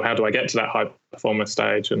getting to, how do I get to that high performance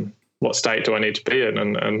stage, and what state do I need to be in?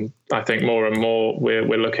 And I think more and more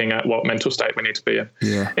we're looking at what mental state we need to be in.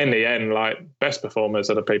 Yeah. In the end, best performers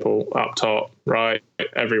are the people up top, right?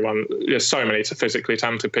 Everyone, there's so many physically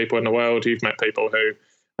talented people in the world. You've met people who,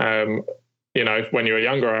 when you were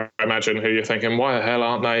younger, I imagine, who you're thinking, why the hell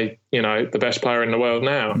aren't they, the best player in the world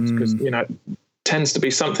now? Because, it tends to be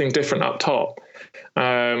something different up top.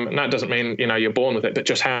 And that doesn't mean, you're born with it, but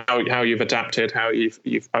just how you've adapted, how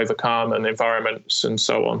you've overcome and environments and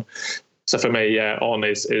so on. So for me, on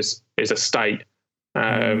is a state,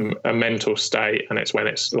 a mental state, and it's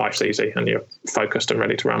when life's easy and you're focused and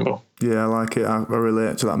ready to rumble. Yeah, I like it. I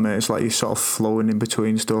relate to that, mate. It's like you're sort of flowing in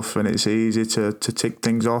between stuff, and it's easy to tick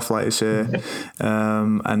things off, like you say.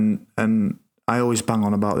 And I always bang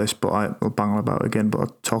on about this, but I'll bang on about it again, but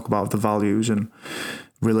I'll talk about the values and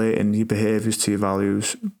relating your behaviours to your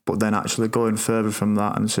values, but then actually going further from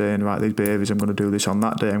that and saying, right, these behaviours, I'm going to do this on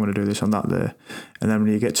that day, I'm going to do this on that day. And then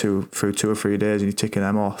when you get through 2 or 3 days and you're ticking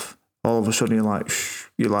them off, all of a sudden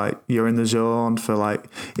you're in the zone for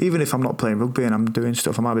even if I'm not playing rugby and I'm doing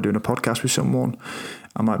stuff, I might be doing a podcast with someone,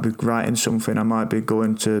 I might be writing something, I might be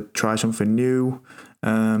going to try something new,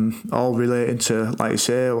 all relating to, like you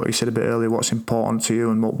say, what you said a bit earlier, what's important to you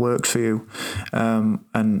and what works for you, and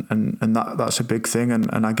that's a big thing,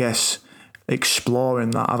 and I guess exploring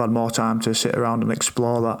that, I've had more time to sit around and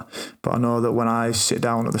explore that, but I know that when I sit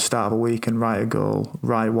down at the start of a week and write a goal,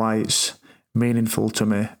 write why it's meaningful to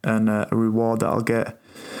me, and a reward that I'll get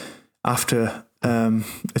after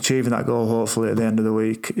achieving that goal hopefully at the end of the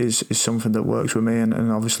week is something that works with me,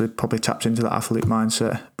 and obviously probably taps into that athlete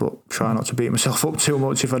mindset, but try not to beat myself up too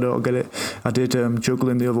much if I don't get it. I did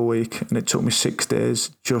juggling the other week, and it took me 6 days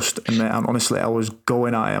and honestly I was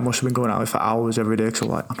going at it. I must have been going at it for hours every day, because I'm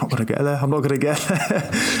like, I'm not going to get there.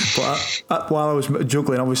 But while I was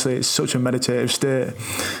juggling, obviously it's such a meditative state,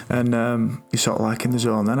 and you're sort of like in the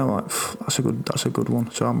zone. Then I'm like, that's a good one.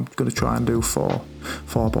 So I'm going to try and do four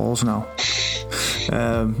balls now.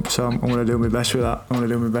 So I'm going to do my best with that.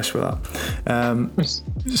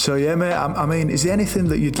 So yeah, mate, I mean, is there anything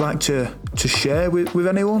that you'd like to share with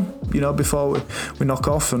anyone, before we knock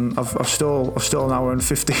off? And I've stole an hour and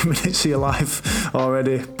 15 minutes of your life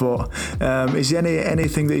already, but is there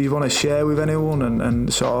anything that you want to share with anyone,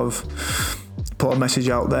 and sort of put a message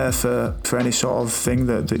out there for any sort of thing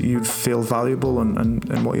that you feel valuable,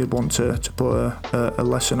 and what you'd want to put a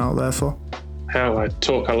lesson out there for? Hell, I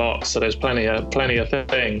talk a lot, so there's plenty of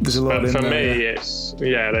things. There's a lot but for there, me,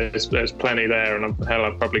 there's plenty there, and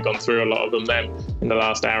I've probably gone through a lot of them then in the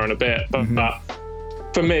last hour and a bit. But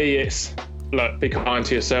for me, it's look, be kind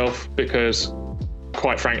to yourself, because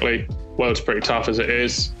quite frankly, world's pretty tough as it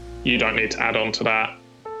is. You don't need to add on to that.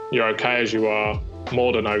 You're okay as you are,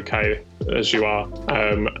 more than okay as you are.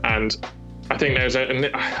 And I think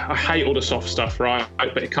I hate all the soft stuff, right?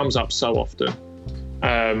 But it comes up so often.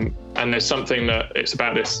 And there's something that it's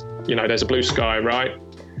about this, there's a blue sky, right?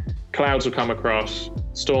 Clouds will come across,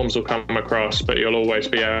 storms will come across, but you'll always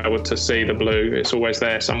be able to see the blue. It's always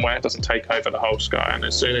there somewhere. It doesn't take over the whole sky. And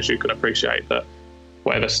as soon as you can appreciate that,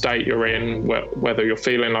 whatever state you're in, whether you're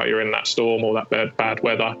feeling like you're in that storm or that bad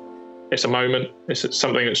weather, it's a moment. It's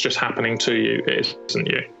something that's just happening to you. It isn't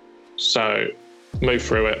you. So move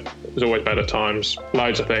through it. There's always better times.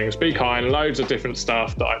 Loads of things. Be kind. Loads of different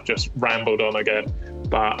stuff that I've just rambled on again.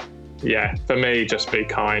 But yeah, for me, just be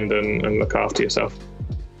kind and look after yourself.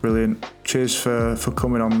 Brilliant. Cheers for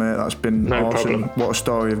coming on, mate. That's been no awesome. Problem. What a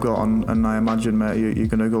story you've got on, and I imagine, mate, you're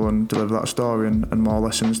going to go and deliver that story and more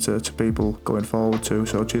lessons to people going forward too.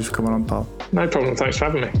 So cheers for coming on, pal. No problem. Thanks for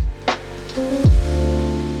having me.